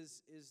narrative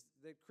is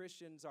that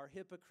Christians are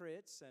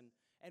hypocrites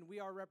and we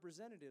are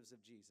representatives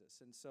of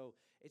Jesus. And so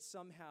it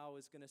somehow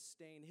is going to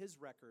stain his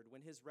record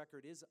when his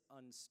record is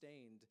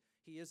unstained.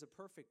 He is a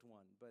perfect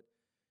one. But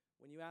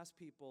when you ask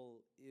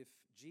people if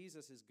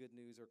Jesus is good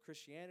news or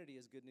Christianity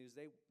is good news,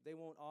 they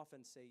won't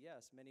often say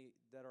yes, many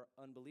that are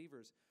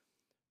unbelievers.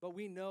 But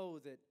we know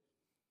that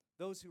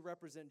those who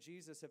represent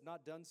Jesus have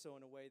not done so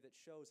in a way that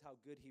shows how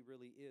good he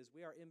really is.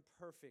 We are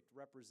imperfect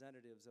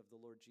representatives of the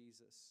Lord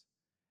Jesus.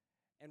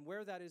 And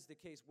where that is the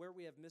case, where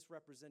we have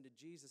misrepresented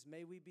Jesus,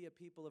 may we be a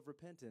people of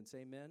repentance,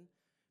 amen?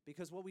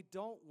 Because what we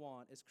don't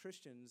want as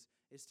Christians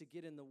is to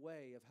get in the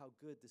way of how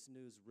good this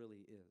news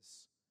really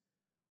is.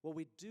 What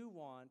we do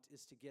want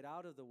is to get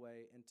out of the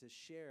way and to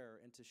share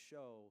and to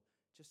show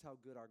just how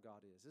good our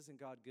God is. Isn't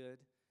God good?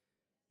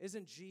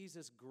 Isn't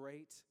Jesus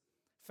great?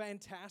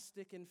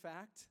 Fantastic, in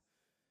fact.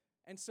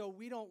 And so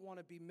we don't want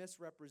to be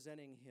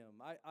misrepresenting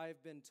him.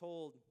 I've been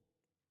told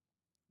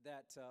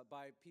that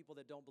by people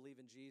that don't believe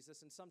in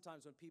Jesus, and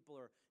sometimes when people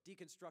are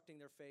deconstructing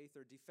their faith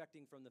or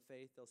defecting from the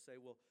faith, they'll say,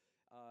 well,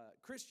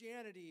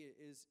 Christianity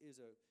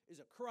is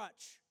a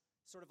crutch.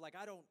 Sort of like,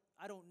 I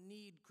don't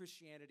need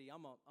Christianity.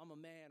 I'm a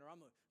man, or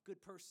I'm a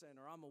good person,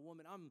 or I'm a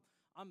woman.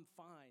 I'm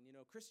fine. You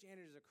know,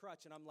 Christianity is a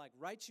crutch. And I'm like,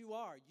 right you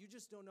are. You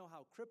just don't know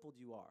how crippled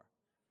you are.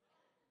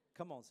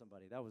 Come on,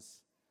 somebody.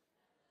 That's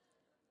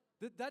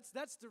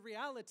the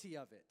reality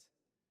of it.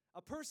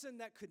 A person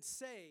that could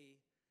say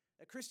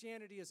that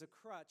Christianity is a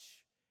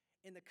crutch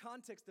in the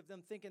context of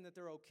them thinking that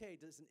they're okay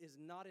is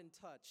not in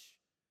touch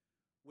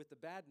with the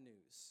bad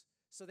news.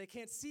 So they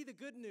can't see the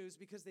good news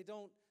because they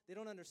don't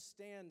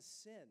understand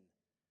sin.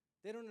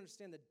 They don't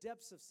understand the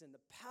depths of sin, the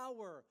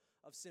power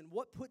of sin,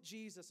 what put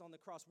Jesus on the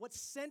cross, what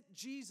sent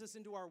Jesus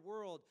into our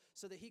world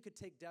so that he could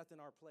take death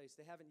in our place.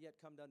 They haven't yet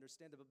come to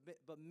understand it,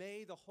 but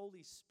may the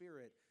Holy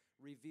Spirit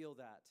reveal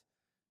that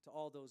to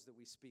all those that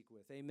we speak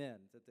with. Amen.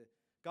 That the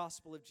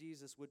gospel of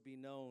Jesus would be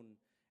known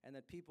and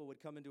that people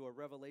would come into a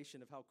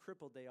revelation of how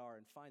crippled they are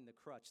and find the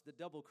crutch, the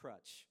double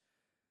crutch,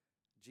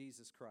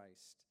 Jesus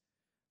Christ.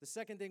 The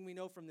second thing we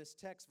know from this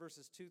text,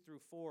 verses 2 through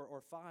 4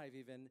 or 5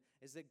 even,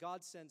 is that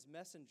God sends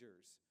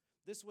messengers.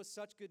 This was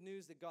such good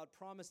news that God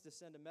promised to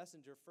send a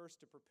messenger first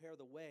to prepare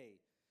the way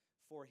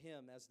for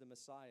him as the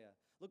Messiah.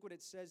 Look what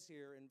it says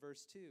here in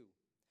verse 2.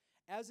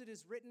 As it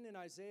is written in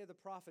Isaiah the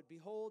prophet,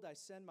 behold, I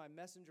send my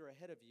messenger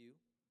ahead of you,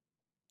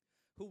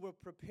 who will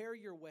prepare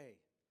your way.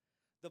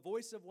 The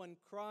voice of one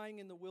crying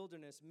in the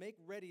wilderness, make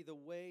ready the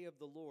way of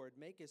the Lord,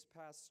 make his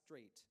path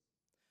straight.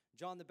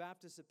 John the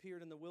Baptist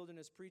appeared in the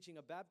wilderness preaching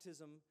a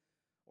baptism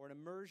or an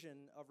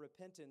immersion of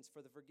repentance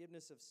for the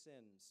forgiveness of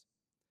sins.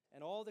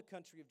 And all the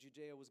country of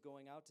Judea was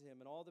going out to him,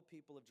 and all the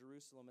people of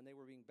Jerusalem, and they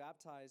were being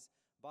baptized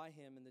by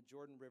him in the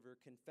Jordan River,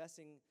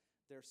 confessing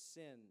their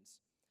sins.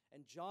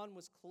 And John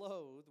was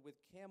clothed with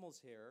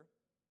camel's hair,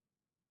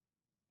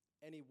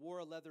 and he wore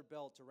a leather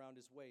belt around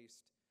his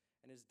waist,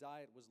 and his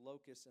diet was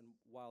locusts and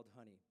wild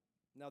honey.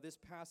 Now this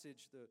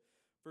passage, the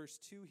verse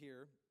 2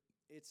 here,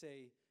 it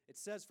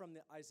says from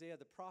Isaiah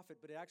the prophet,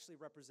 but it actually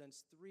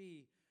represents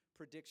three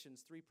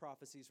predictions, three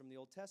prophecies from the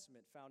Old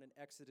Testament found in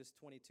Exodus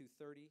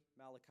 22:30,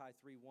 Malachi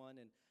 3:1,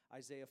 and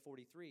Isaiah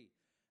 43.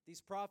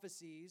 These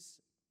prophecies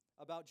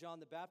about John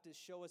the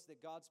Baptist show us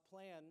that God's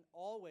plan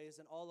always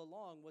and all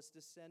along was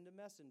to send a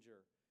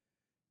messenger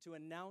to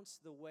announce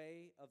the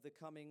way of the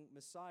coming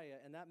Messiah,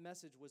 and that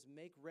message was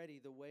make ready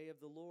the way of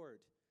the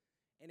Lord.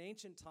 In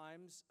ancient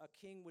times, a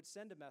king would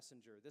send a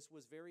messenger. This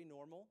was very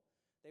normal.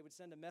 They would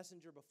send a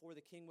messenger before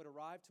the king would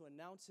arrive to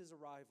announce his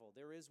arrival.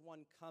 There is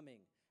one coming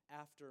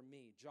after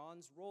me.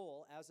 John's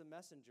role as a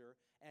messenger,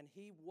 and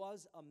he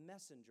was a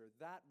messenger,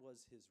 that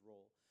was his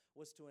role,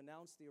 was to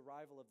announce the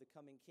arrival of the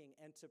coming king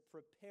and to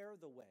prepare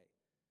the way.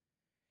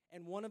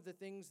 And one of the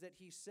things that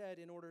he said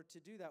in order to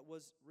do that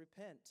was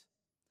repent.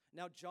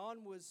 Now,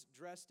 John was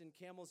dressed in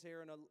camel's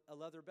hair and a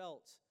leather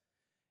belt.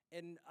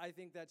 And I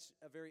think that's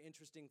a very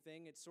interesting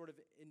thing. It's sort of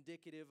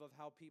indicative of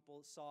how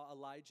people saw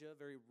Elijah,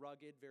 very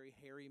rugged, very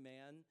hairy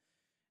man.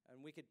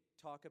 And we could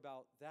talk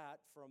about that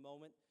for a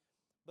moment.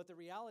 But the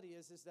reality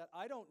is that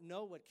I don't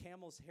know what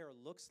camel's hair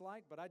looks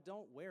like, but I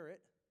don't wear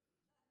it.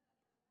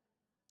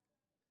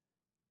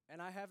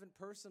 And I haven't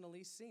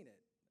personally seen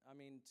it.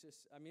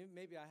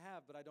 Maybe I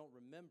have, but I don't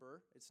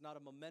remember. It's not a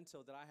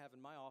memento that I have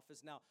in my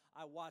office. Now,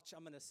 I'm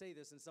going to say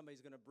this, and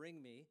somebody's going to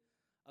bring me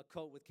a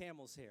coat with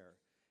camel's hair.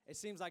 It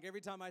seems like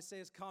every time I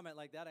say a comment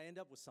like that, I end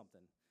up with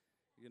something.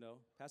 You know,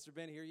 Pastor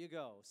Ben, here you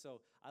go.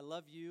 So I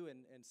love you,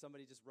 and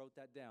somebody just wrote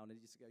that down, and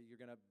you're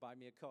going to buy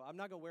me a coat. I'm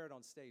not going to wear it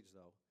on stage,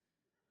 though.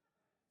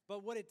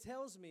 But what it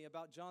tells me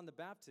about John the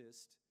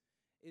Baptist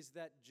is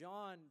that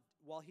John,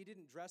 while he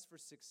didn't dress for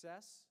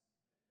success,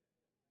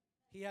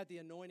 he had the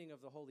anointing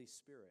of the Holy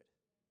Spirit.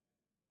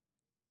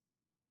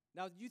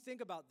 Now, you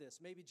think about this.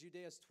 Maybe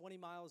Judea is 20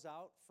 miles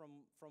out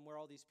from where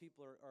all these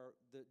people are.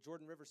 The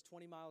Jordan River's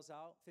 20 miles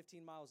out,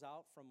 15 miles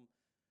out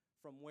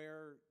from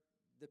where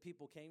the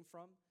people came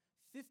from.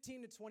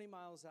 15 to 20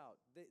 miles out.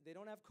 They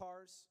don't have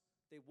cars.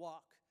 They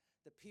walk.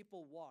 The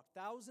people walk.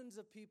 Thousands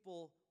of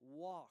people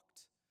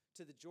walked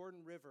to the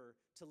Jordan River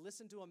to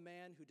listen to a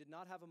man who did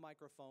not have a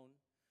microphone,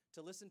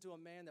 to listen to a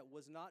man that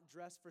was not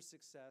dressed for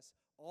success.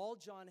 All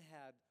John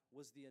had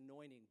was the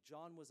anointing.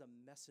 John was a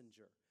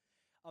messenger.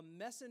 A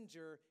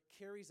messenger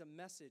carries a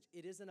message.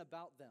 It isn't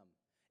about them.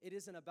 It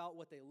isn't about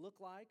what they look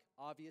like,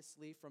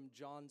 obviously, from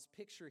John's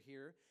picture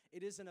here.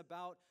 It isn't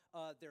about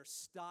their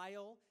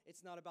style.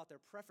 It's not about their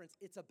preference.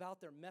 It's about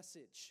their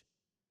message.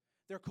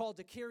 They're called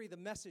to carry the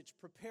message,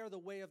 prepare the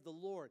way of the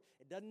Lord.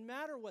 It doesn't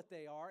matter what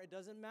they are. It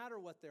doesn't matter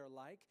what they're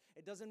like.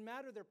 It doesn't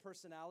matter their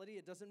personality.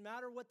 It doesn't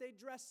matter what they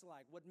dress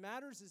like. What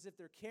matters is if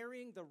they're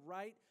carrying the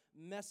right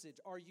message.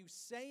 Are you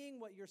saying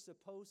what you're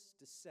supposed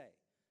to say?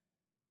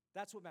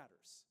 That's what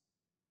matters.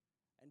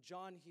 And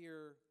John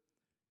here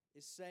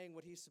is saying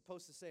what he's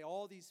supposed to say.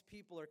 All these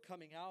people are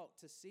coming out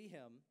to see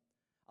him.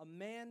 A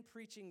man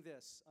preaching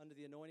this under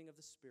the anointing of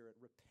the Spirit.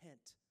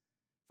 Repent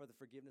for the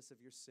forgiveness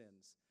of your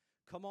sins.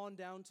 Come on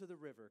down to the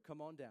river.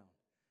 Come on down.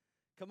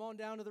 Come on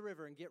down to the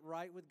river and get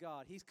right with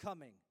God. He's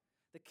coming.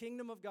 The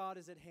kingdom of God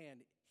is at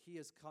hand. He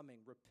is coming.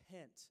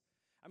 Repent.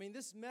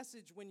 This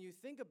message, when you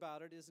think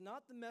about it, is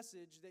not the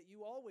message that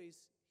you always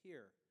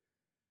hear.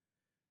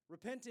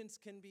 Repentance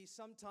can be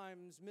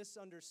sometimes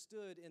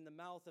misunderstood in the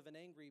mouth of an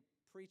angry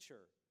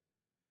preacher.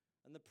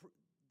 And the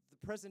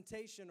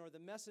presentation or the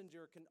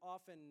messenger can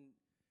often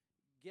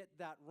get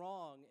that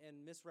wrong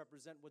and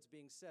misrepresent what's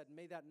being said.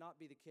 May that not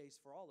be the case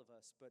for all of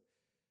us, but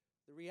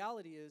the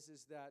reality is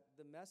that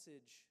the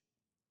message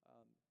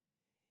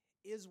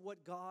is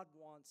what God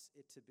wants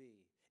it to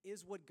be,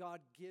 is what God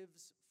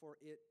gives for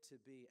it to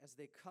be. As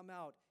they come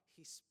out,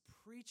 he's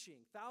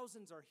preaching.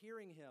 Thousands are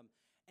hearing him.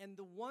 And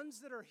the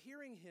ones that are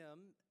hearing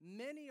him,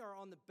 many are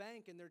on the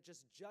bank and they're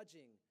just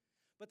judging.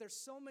 But there's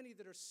so many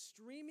that are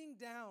streaming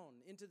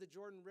down into the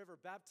Jordan River,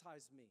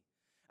 baptize me.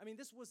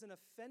 This was an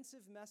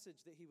offensive message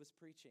that he was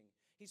preaching.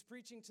 He's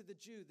preaching to the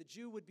Jew. The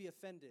Jew would be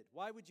offended.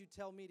 Why would you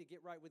tell me to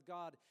get right with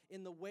God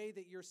in the way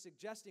that you're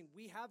suggesting?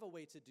 We have a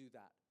way to do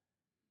that.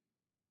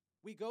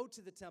 We go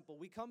to the temple.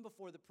 We come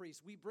before the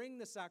priest. We bring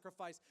the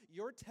sacrifice.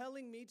 You're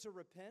telling me to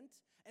repent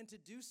and to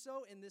do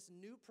so in this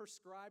new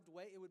prescribed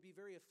way? It would be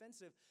very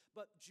offensive.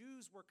 But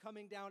Jews were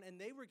coming down and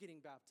they were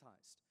getting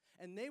baptized.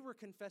 And they were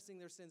confessing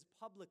their sins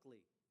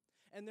publicly.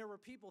 And there were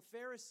people,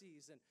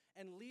 Pharisees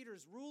and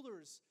leaders,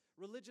 rulers,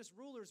 religious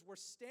rulers were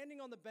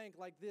standing on the bank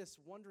like this,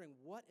 wondering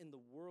what in the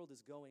world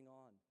is going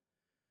on.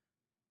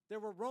 There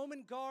were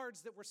Roman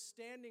guards that were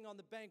standing on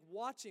the bank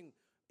watching.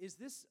 Is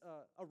this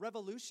a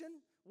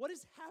revolution? What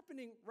is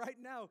happening right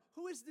now?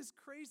 Who is this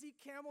crazy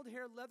cameled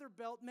hair leather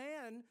belt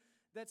man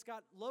that's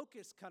got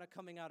locusts kind of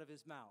coming out of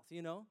his mouth,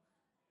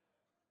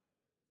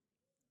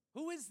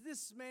 Who is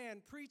this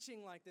man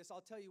preaching like this?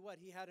 I'll tell you what,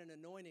 he had an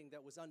anointing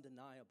that was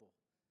undeniable.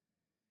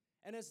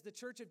 And as the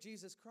Church of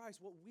Jesus Christ,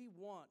 what we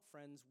want,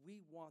 friends,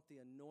 we want the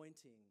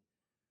anointing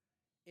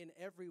in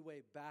every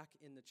way back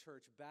in the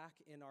church, back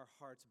in our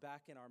hearts,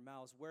 back in our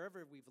mouths.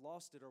 Wherever we've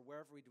lost it or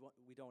wherever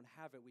we don't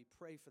have it, we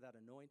pray for that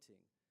anointing.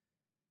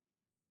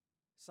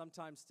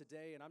 Sometimes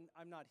today, and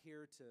I'm not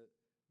here to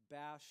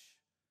bash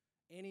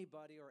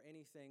anybody or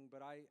anything,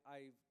 but I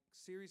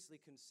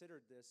seriously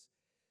considered this.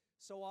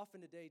 So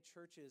often today,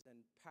 churches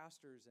and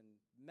pastors and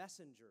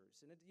messengers,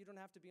 and you don't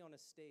have to be on a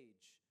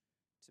stage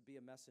to be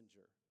a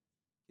messenger.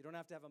 You don't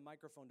have to have a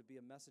microphone to be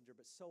a messenger,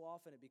 but so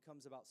often it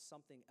becomes about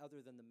something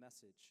other than the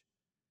message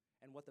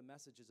and what the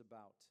message is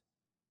about.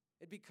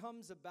 It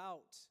becomes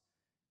about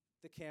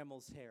the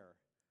camel's hair.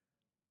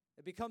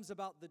 It becomes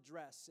about the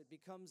dress. It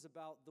becomes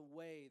about the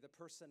way, the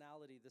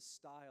personality, the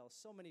style.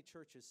 So many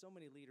churches, so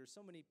many leaders,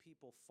 so many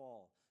people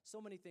fall.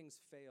 So many things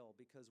fail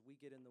because we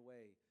get in the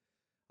way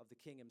of the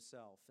King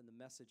himself and the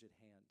message at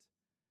hand.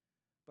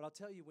 But I'll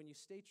tell you, when you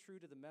stay true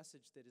to the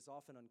message that is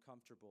often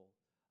uncomfortable,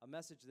 a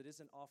message that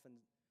isn't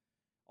often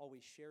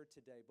always shared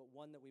today, but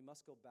one that we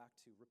must go back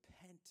to,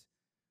 repent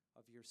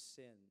of your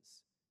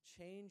sins.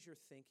 Change your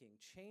thinking.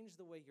 Change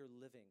the way you're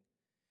living.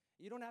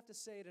 You don't have to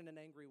say it in an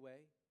angry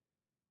way.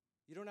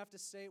 You don't have to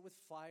say it with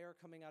fire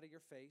coming out of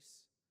your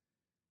face.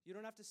 You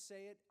don't have to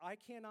say it. I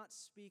cannot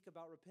speak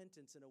about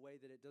repentance in a way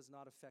that it does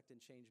not affect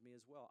and change me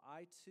as well.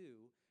 I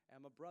too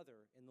am a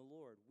brother in the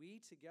Lord. We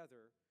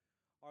together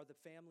are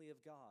the family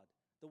of God.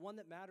 The one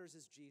that matters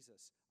is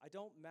Jesus. I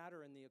don't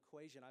matter in the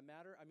equation.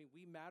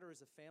 We matter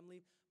as a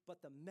family,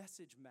 but the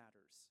message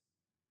matters.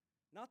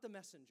 Not the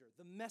messenger.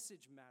 The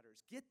message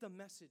matters. Get the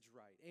message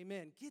right.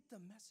 Amen. Get the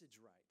message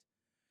right.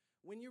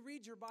 When you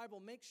read your Bible,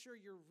 make sure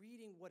you're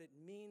reading what it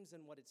means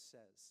and what it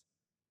says.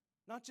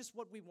 Not just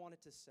what we want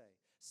it to say.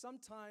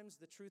 Sometimes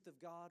the truth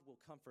of God will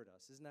comfort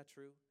us. Isn't that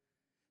true?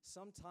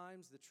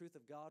 Sometimes the truth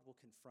of God will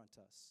confront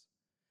us.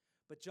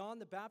 But John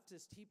the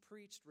Baptist, he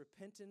preached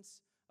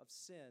repentance of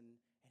sin,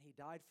 and he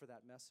died for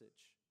that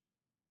message.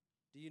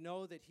 Do you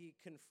know that he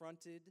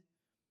confronted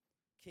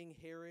King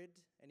Herod,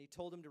 and he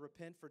told him to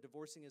repent for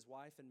divorcing his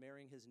wife and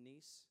marrying his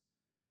niece?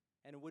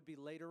 And it would be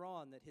later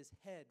on that his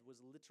head was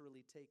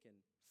literally taken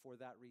for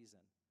that reason.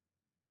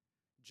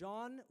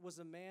 John was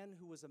a man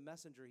who was a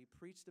messenger. He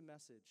preached a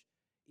message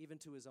even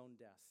to his own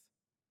death.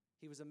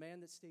 He was a man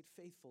that stayed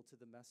faithful to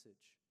the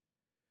message.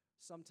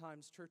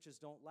 Sometimes churches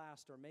don't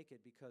last or make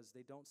it because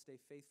they don't stay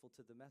faithful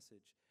to the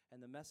message,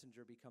 and the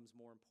messenger becomes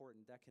more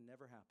important. That can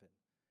never happen.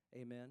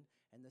 Amen?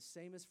 And the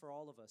same is for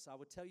all of us. I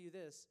would tell you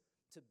this,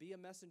 to be a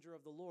messenger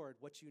of the Lord,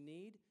 what you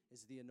need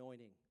is the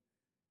anointing.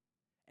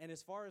 And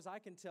as far as I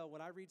can tell,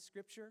 when I read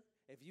Scripture,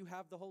 if you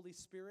have the Holy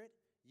Spirit,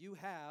 you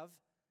have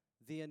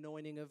the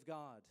anointing of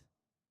God.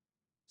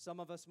 Some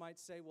of us might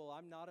say, well,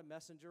 I'm not a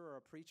messenger or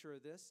a preacher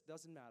of this.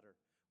 Doesn't matter.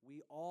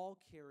 We all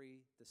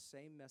carry the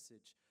same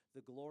message,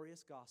 the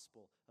glorious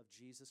gospel of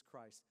Jesus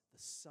Christ,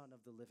 the Son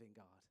of the living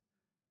God.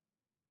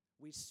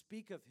 We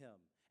speak of him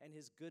and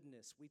his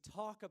goodness. We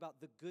talk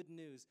about the good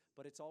news,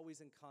 but it's always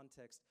in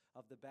context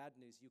of the bad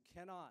news. You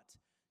cannot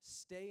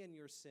stay in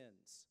your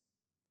sins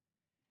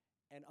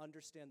and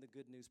understand the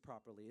good news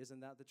properly.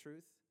 Isn't that the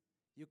truth?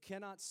 You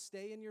cannot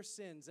stay in your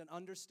sins and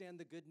understand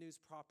the good news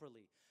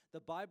properly. The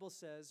Bible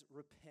says,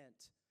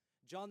 repent.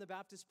 John the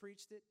Baptist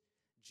preached it.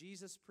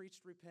 Jesus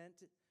preached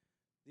repent.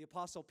 The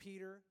Apostle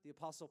Peter, the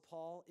Apostle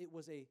Paul, it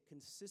was a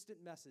consistent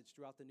message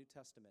throughout the New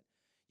Testament.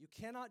 You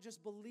cannot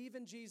just believe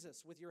in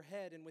Jesus with your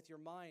head and with your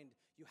mind.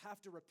 You have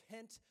to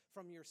repent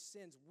from your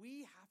sins.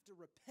 We have to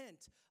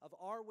repent of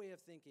our way of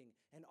thinking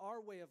and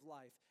our way of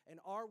life and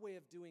our way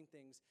of doing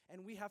things.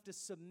 And we have to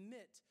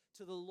submit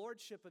to the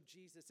lordship of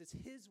Jesus. It's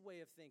his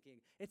way of thinking.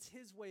 It's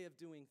his way of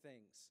doing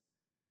things.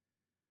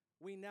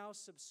 We now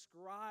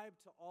subscribe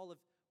to all of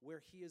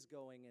where he is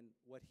going and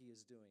what he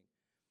is doing.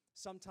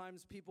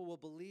 Sometimes people will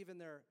believe in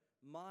their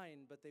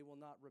mind, but they will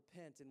not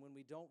repent. And when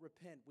we don't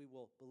repent, we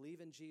will believe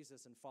in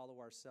Jesus and follow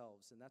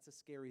ourselves. And that's a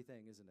scary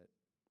thing, isn't it?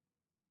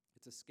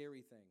 It's a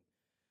scary thing.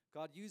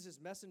 God uses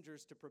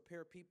messengers to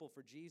prepare people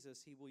for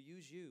Jesus. He will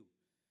use you.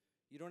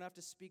 You don't have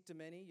to speak to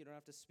many. You don't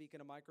have to speak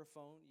in a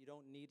microphone. You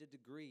don't need a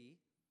degree.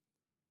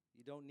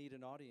 You don't need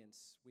an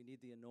audience. We need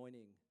the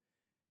anointing.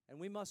 And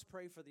we must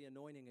pray for the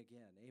anointing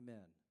again.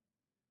 Amen.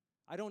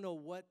 I don't know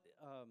what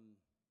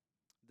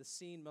the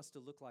scene must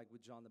have looked like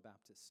with John the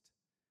Baptist.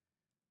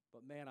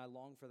 But man, I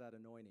long for that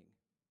anointing.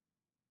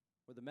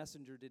 Where the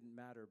messenger didn't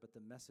matter, but the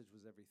message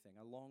was everything.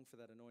 I long for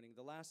that anointing.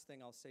 The last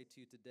thing I'll say to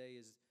you today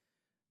is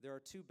there are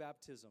two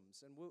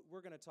baptisms. And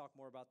we're going to talk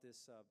more about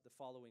this the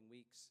following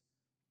weeks.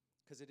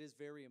 Because it is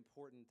very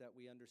important that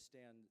we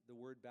understand the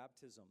word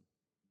baptism.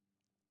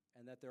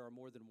 And that there are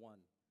more than one.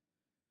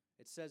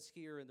 It says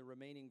here in the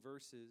remaining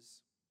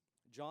verses,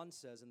 John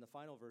says in the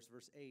final verse,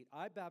 verse 8,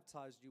 I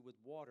baptized you with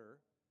water,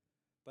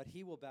 but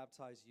he will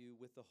baptize you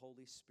with the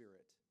Holy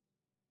Spirit.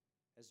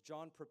 As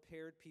John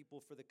prepared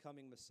people for the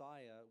coming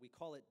Messiah, we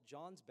call it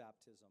John's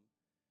baptism.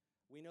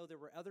 We know there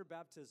were other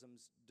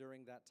baptisms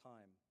during that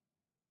time.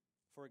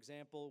 For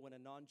example, when a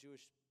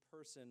non-Jewish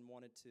person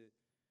wanted to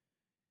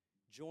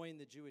join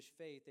the Jewish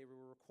faith, they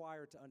were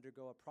required to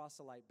undergo a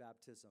proselyte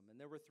baptism. And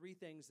there were 3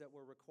 things that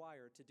were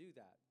required to do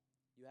that.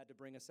 You had to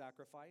bring a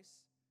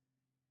sacrifice.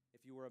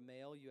 If you were a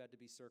male, you had to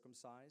be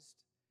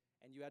circumcised.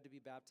 And you had to be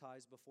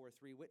baptized before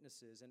 3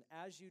 witnesses. And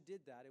as you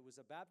did that, it was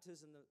a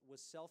baptism that was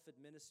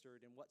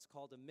self-administered in what's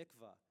called a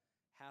mikvah.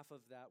 Half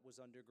of that was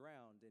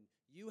underground. And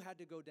you had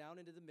to go down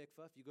into the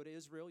mikvah. If you go to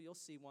Israel, you'll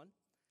see one.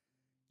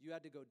 You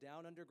had to go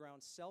down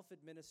underground,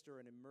 self-administer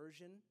an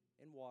immersion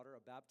in water,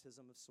 a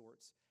baptism of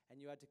sorts,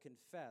 and you had to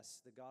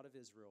confess the God of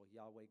Israel,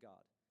 Yahweh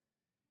God.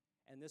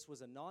 And this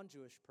was a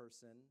non-Jewish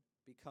person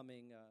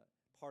becoming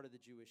part of the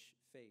Jewish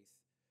faith.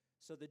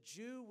 So the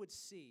Jew would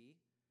see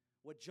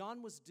what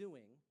John was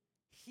doing.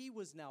 He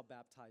was now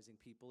baptizing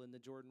people in the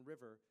Jordan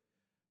River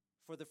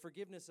for the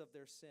forgiveness of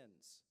their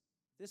sins.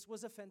 This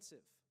was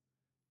offensive.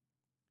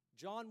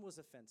 John was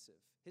offensive.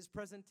 His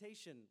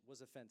presentation was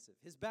offensive.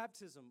 His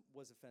baptism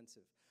was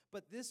offensive.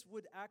 But this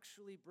would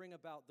actually bring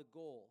about the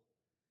goal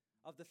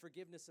of the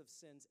forgiveness of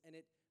sins, and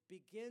it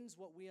begins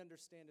what we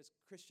understand as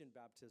Christian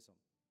baptism.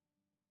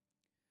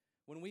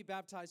 When we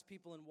baptize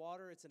people in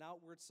water, it's an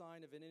outward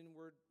sign of an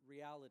inward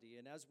reality,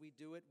 and as we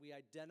do it, we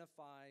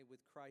identify with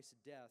Christ's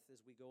death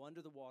as we go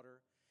under the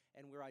water,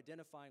 and we're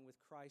identifying with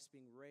Christ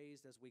being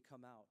raised as we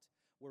come out.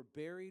 We're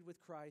buried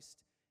with Christ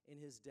in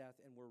his death,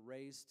 and we're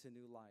raised to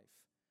new life.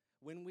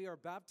 When we are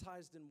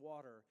baptized in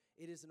water,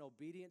 it is an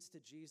obedience to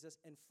Jesus.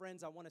 And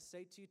friends, I want to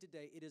say to you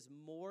today, it is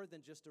more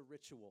than just a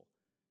ritual.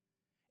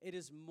 It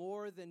is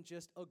more than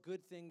just a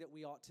good thing that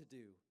we ought to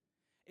do.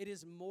 It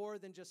is more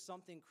than just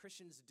something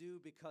Christians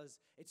do because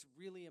it's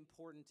really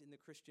important in the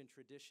Christian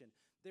tradition.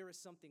 There is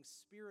something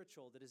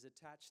spiritual that is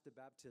attached to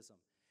baptism.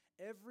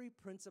 Every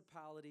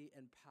principality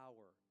and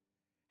power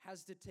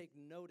has to take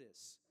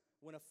notice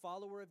when a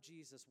follower of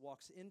Jesus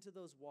walks into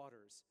those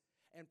waters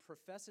and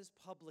professes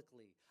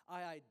publicly,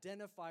 I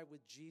identify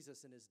with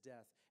Jesus in his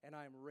death, and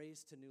I am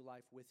raised to new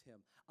life with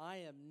him. I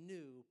am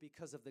new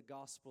because of the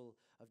gospel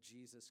of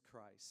Jesus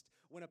Christ.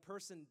 When a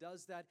person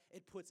does that,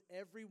 it puts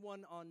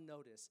everyone on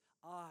notice.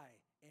 I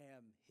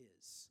am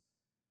his.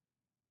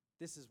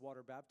 This is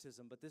water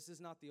baptism, but this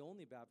is not the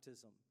only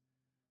baptism.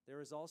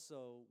 There is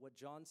also what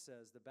John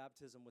says, the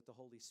baptism with the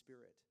Holy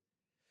Spirit.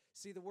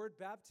 See, the word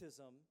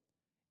baptism,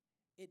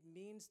 it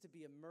means to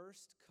be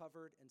immersed,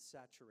 covered, and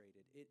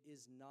saturated. It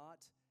is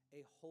not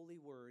a holy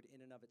word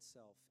in and of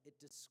itself. It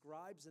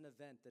describes an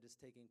event that is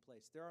taking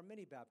place. There are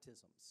many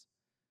baptisms.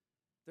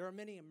 There are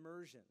many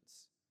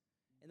immersions.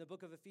 In the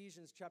book of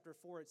Ephesians chapter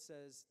 4, it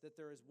says that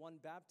there is one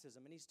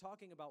baptism, and he's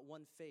talking about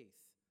one faith.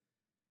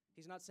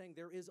 He's not saying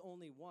there is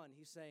only one.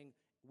 He's saying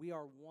we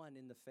are one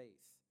in the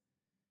faith.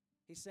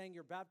 He's saying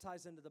you're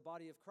baptized into the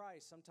body of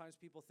Christ. Sometimes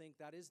people think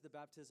that is the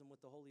baptism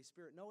with the Holy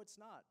Spirit. No, it's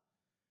not.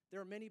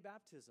 There are many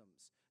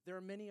baptisms. There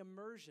are many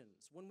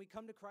immersions. When we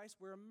come to Christ,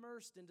 we're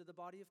immersed into the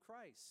body of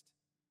Christ,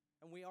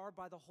 and we are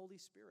by the Holy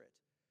Spirit.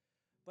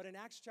 But in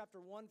Acts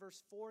chapter 1,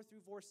 verse 4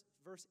 through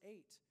verse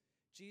 8,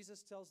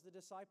 Jesus tells the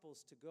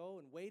disciples to go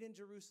and wait in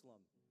Jerusalem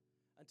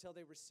until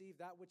they receive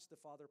that which the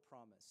Father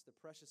promised, the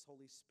precious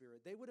Holy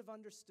Spirit. They would have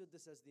understood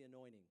this as the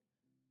anointing.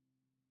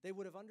 They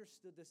would have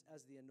understood this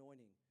as the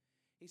anointing.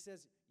 He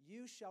says,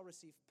 you shall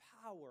receive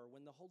power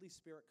when the Holy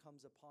Spirit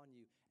comes upon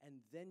you,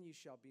 and then you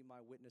shall be my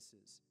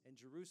witnesses in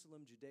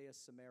Jerusalem, Judea,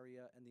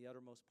 Samaria, and the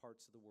uttermost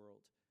parts of the world.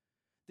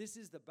 This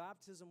is the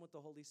baptism with the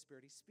Holy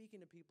Spirit. He's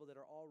speaking to people that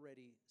are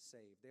already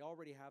saved. They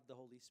already have the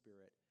Holy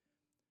Spirit.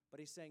 But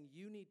he's saying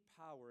you need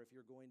power if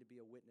you're going to be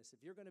a witness.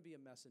 If you're going to be a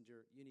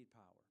messenger, you need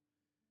power.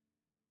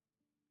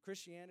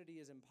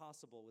 Christianity is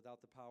impossible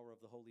without the power of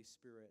the Holy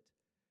Spirit.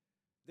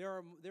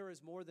 There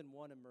is more than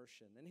one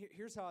immersion. And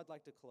here's how I'd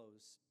like to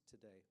close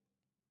today.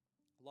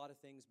 A lot of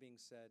things being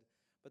said,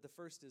 but the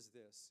first is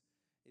this,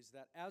 is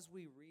that as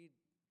we read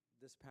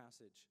this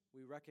passage,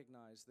 we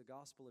recognize the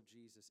gospel of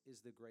Jesus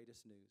is the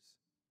greatest news.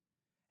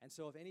 And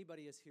so if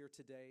anybody is here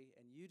today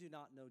and you do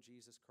not know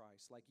Jesus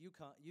Christ, like you've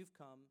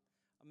come,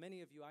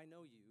 many of you, I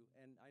know you,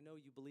 and I know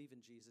you believe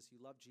in Jesus, you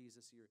love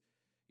Jesus,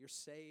 you're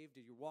saved,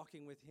 you're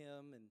walking with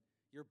him, and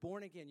you're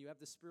born again, you have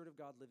the Spirit of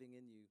God living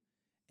in you.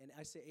 And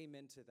I say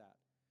amen to that.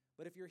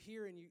 But if you're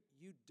here and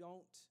you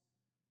don't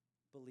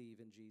believe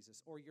in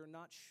Jesus, or you're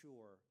not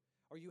sure,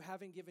 or you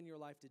haven't given your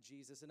life to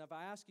Jesus, and if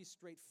I ask you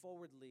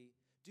straightforwardly,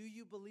 do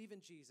you believe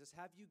in Jesus?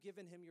 Have you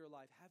given him your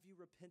life? Have you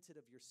repented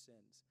of your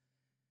sins?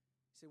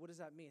 You say, what does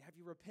that mean? Have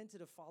you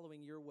repented of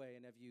following your way,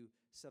 and have you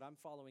said, I'm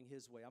following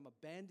his way? I'm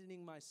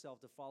abandoning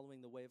myself to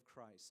following the way of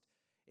Christ.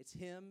 It's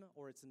him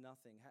or it's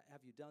nothing.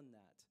 Have you done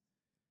that?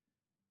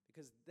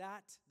 Because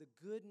the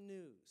good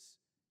news,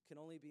 can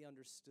only be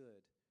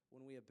understood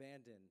when we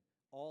abandon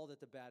all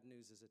that the bad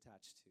news is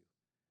attached to.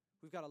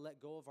 We've got to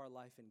let go of our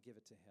life and give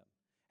it to him.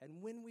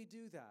 And when we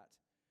do that,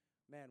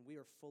 man,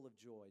 we are full of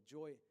joy.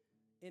 Joy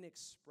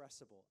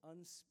inexpressible,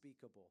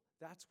 unspeakable.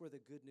 That's where the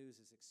good news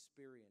is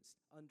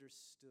experienced,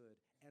 understood,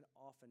 and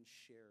often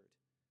shared.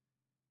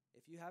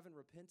 If you haven't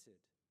repented,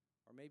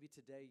 or maybe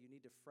today you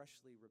need to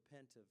freshly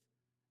repent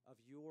of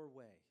your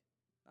way,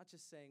 not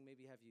just saying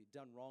maybe have you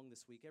done wrong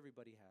this week,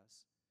 everybody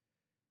has.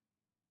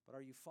 But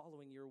are you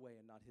following your way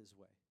and not his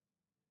way?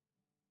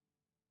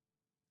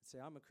 Say,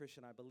 I'm a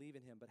Christian, I believe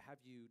in him, but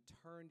have you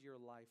turned your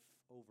life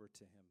over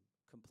to him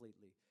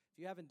completely?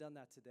 If you haven't done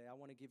that today, I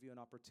want to give you an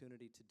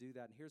opportunity to do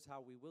that, and here's how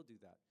we will do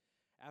that.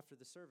 After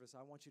the service,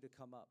 I want you to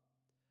come up.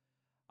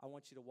 I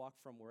want you to walk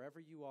from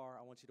wherever you are.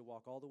 I want you to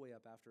walk all the way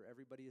up after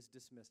everybody is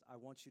dismissed. I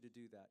want you to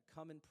do that.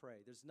 Come and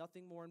pray. There's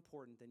nothing more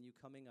important than you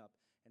coming up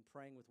and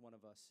praying with one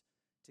of us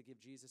to give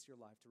Jesus your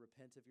life, to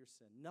repent of your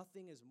sin.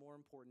 Nothing is more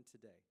important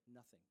today,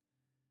 nothing,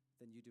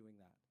 than you doing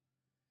that.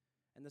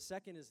 And the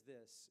second is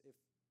this.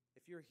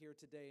 If you're here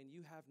today and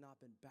you have not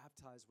been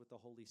baptized with the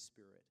Holy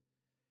Spirit,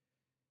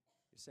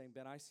 you're saying,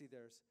 Ben, I see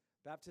there's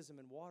baptism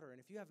in water. And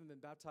if you haven't been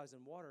baptized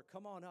in water,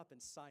 come on up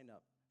and sign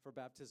up for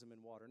baptism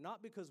in water.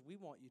 Not because we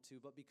want you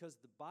to, but because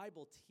the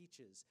Bible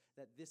teaches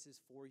that this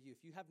is for you.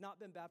 If you have not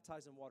been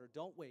baptized in water,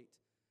 don't wait.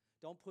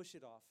 Don't push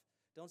it off.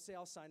 Don't say,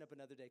 I'll sign up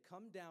another day.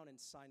 Come down and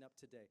sign up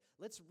today.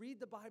 Let's read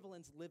the Bible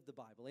and live the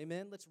Bible.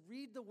 Amen? Let's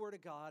read the Word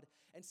of God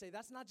and say,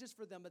 that's not just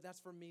for them, but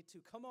that's for me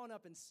too. Come on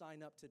up and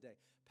sign up today.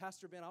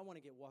 Pastor Ben, I want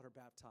to get water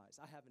baptized.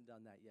 I haven't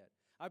done that yet.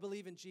 I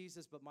believe in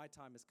Jesus, but my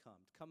time has come.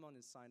 Come on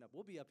and sign up.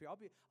 We'll be up here.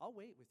 I'll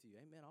wait with you.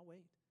 Amen. I'll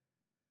wait.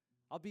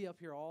 I'll be up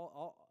here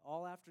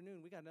all afternoon.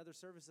 We got another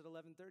service at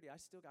 11:30.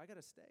 I got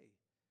to stay.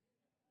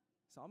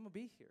 So I'm going to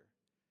be here.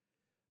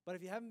 But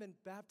if you haven't been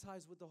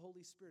baptized with the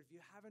Holy Spirit, if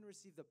you haven't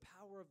received the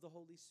power of the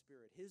Holy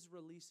Spirit, his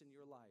release in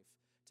your life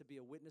to be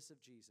a witness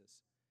of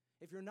Jesus,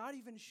 if you're not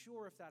even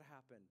sure if that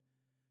happened,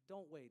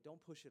 don't wait.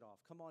 Don't push it off.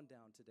 Come on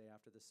down today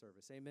after the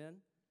service. Amen?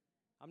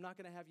 I'm not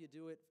going to have you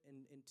do it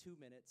in 2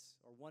 minutes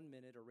or 1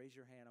 minute or raise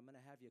your hand. I'm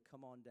going to have you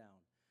come on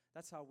down.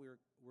 That's how we're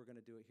going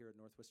to do it here at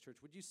Northwest Church.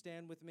 Would you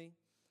stand with me?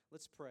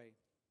 Let's pray.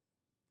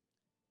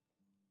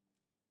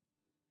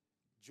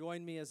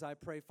 Join me as I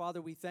pray.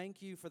 Father, we thank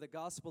you for the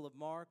Gospel of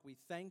Mark. We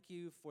thank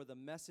you for the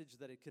message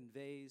that it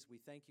conveys. We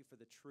thank you for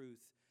the truth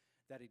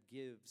that it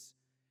gives.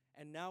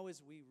 And now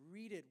as we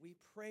read it, we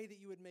pray that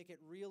you would make it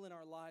real in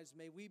our lives.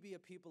 May we be a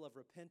people of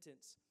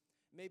repentance.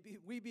 May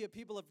we be a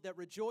people that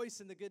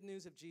rejoice in the good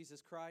news of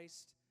Jesus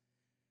Christ,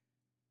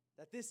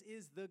 that this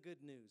is the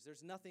good news.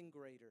 There's nothing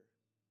greater.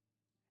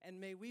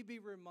 And may we be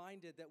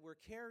reminded that we're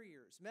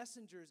carriers,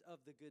 messengers of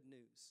the good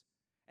news,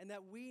 and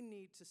that we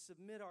need to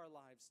submit our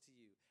lives to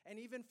you. And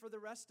even for the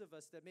rest of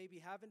us that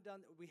maybe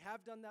we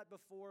have done that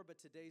before, but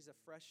today's a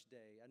fresh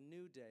day, a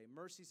new day.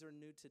 Mercies are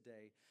new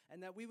today,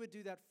 and that we would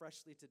do that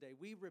freshly today.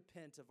 We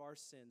repent of our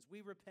sins.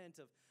 We repent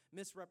of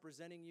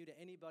misrepresenting you to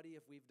anybody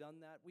if we've done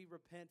that. We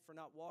repent for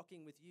not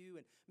walking with you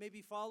and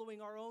maybe following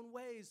our own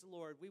ways,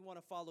 Lord. We want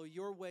to follow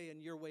your way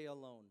and your way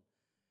alone.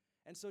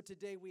 And so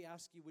today we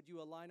ask you, would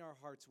you align our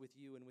hearts with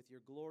you and with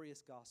your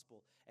glorious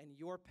gospel and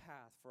your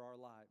path for our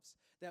lives,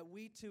 that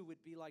we too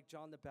would be like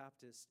John the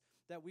Baptist,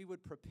 that we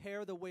would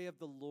prepare the way of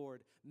the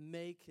Lord,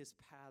 make his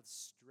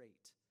paths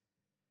straight.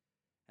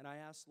 And I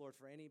ask, Lord,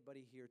 for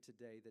anybody here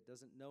today that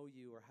doesn't know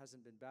you or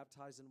hasn't been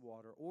baptized in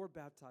water or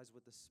baptized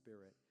with the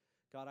Spirit,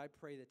 God, I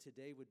pray that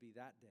today would be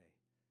that day.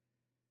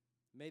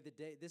 May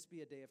this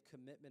be a day of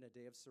commitment, a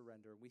day of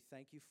surrender. We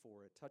thank you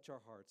for it. Touch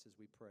our hearts as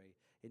we pray.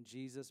 In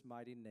Jesus'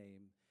 mighty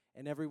name.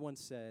 And everyone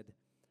said,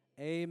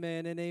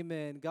 amen and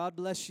amen. God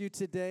bless you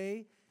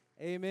today.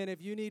 Amen.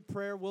 If you need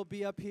prayer, we'll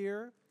be up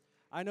here.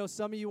 I know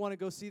some of you want to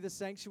go see the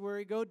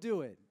sanctuary. Go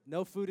do it.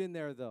 No food in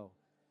there, though.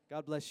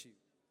 God bless you.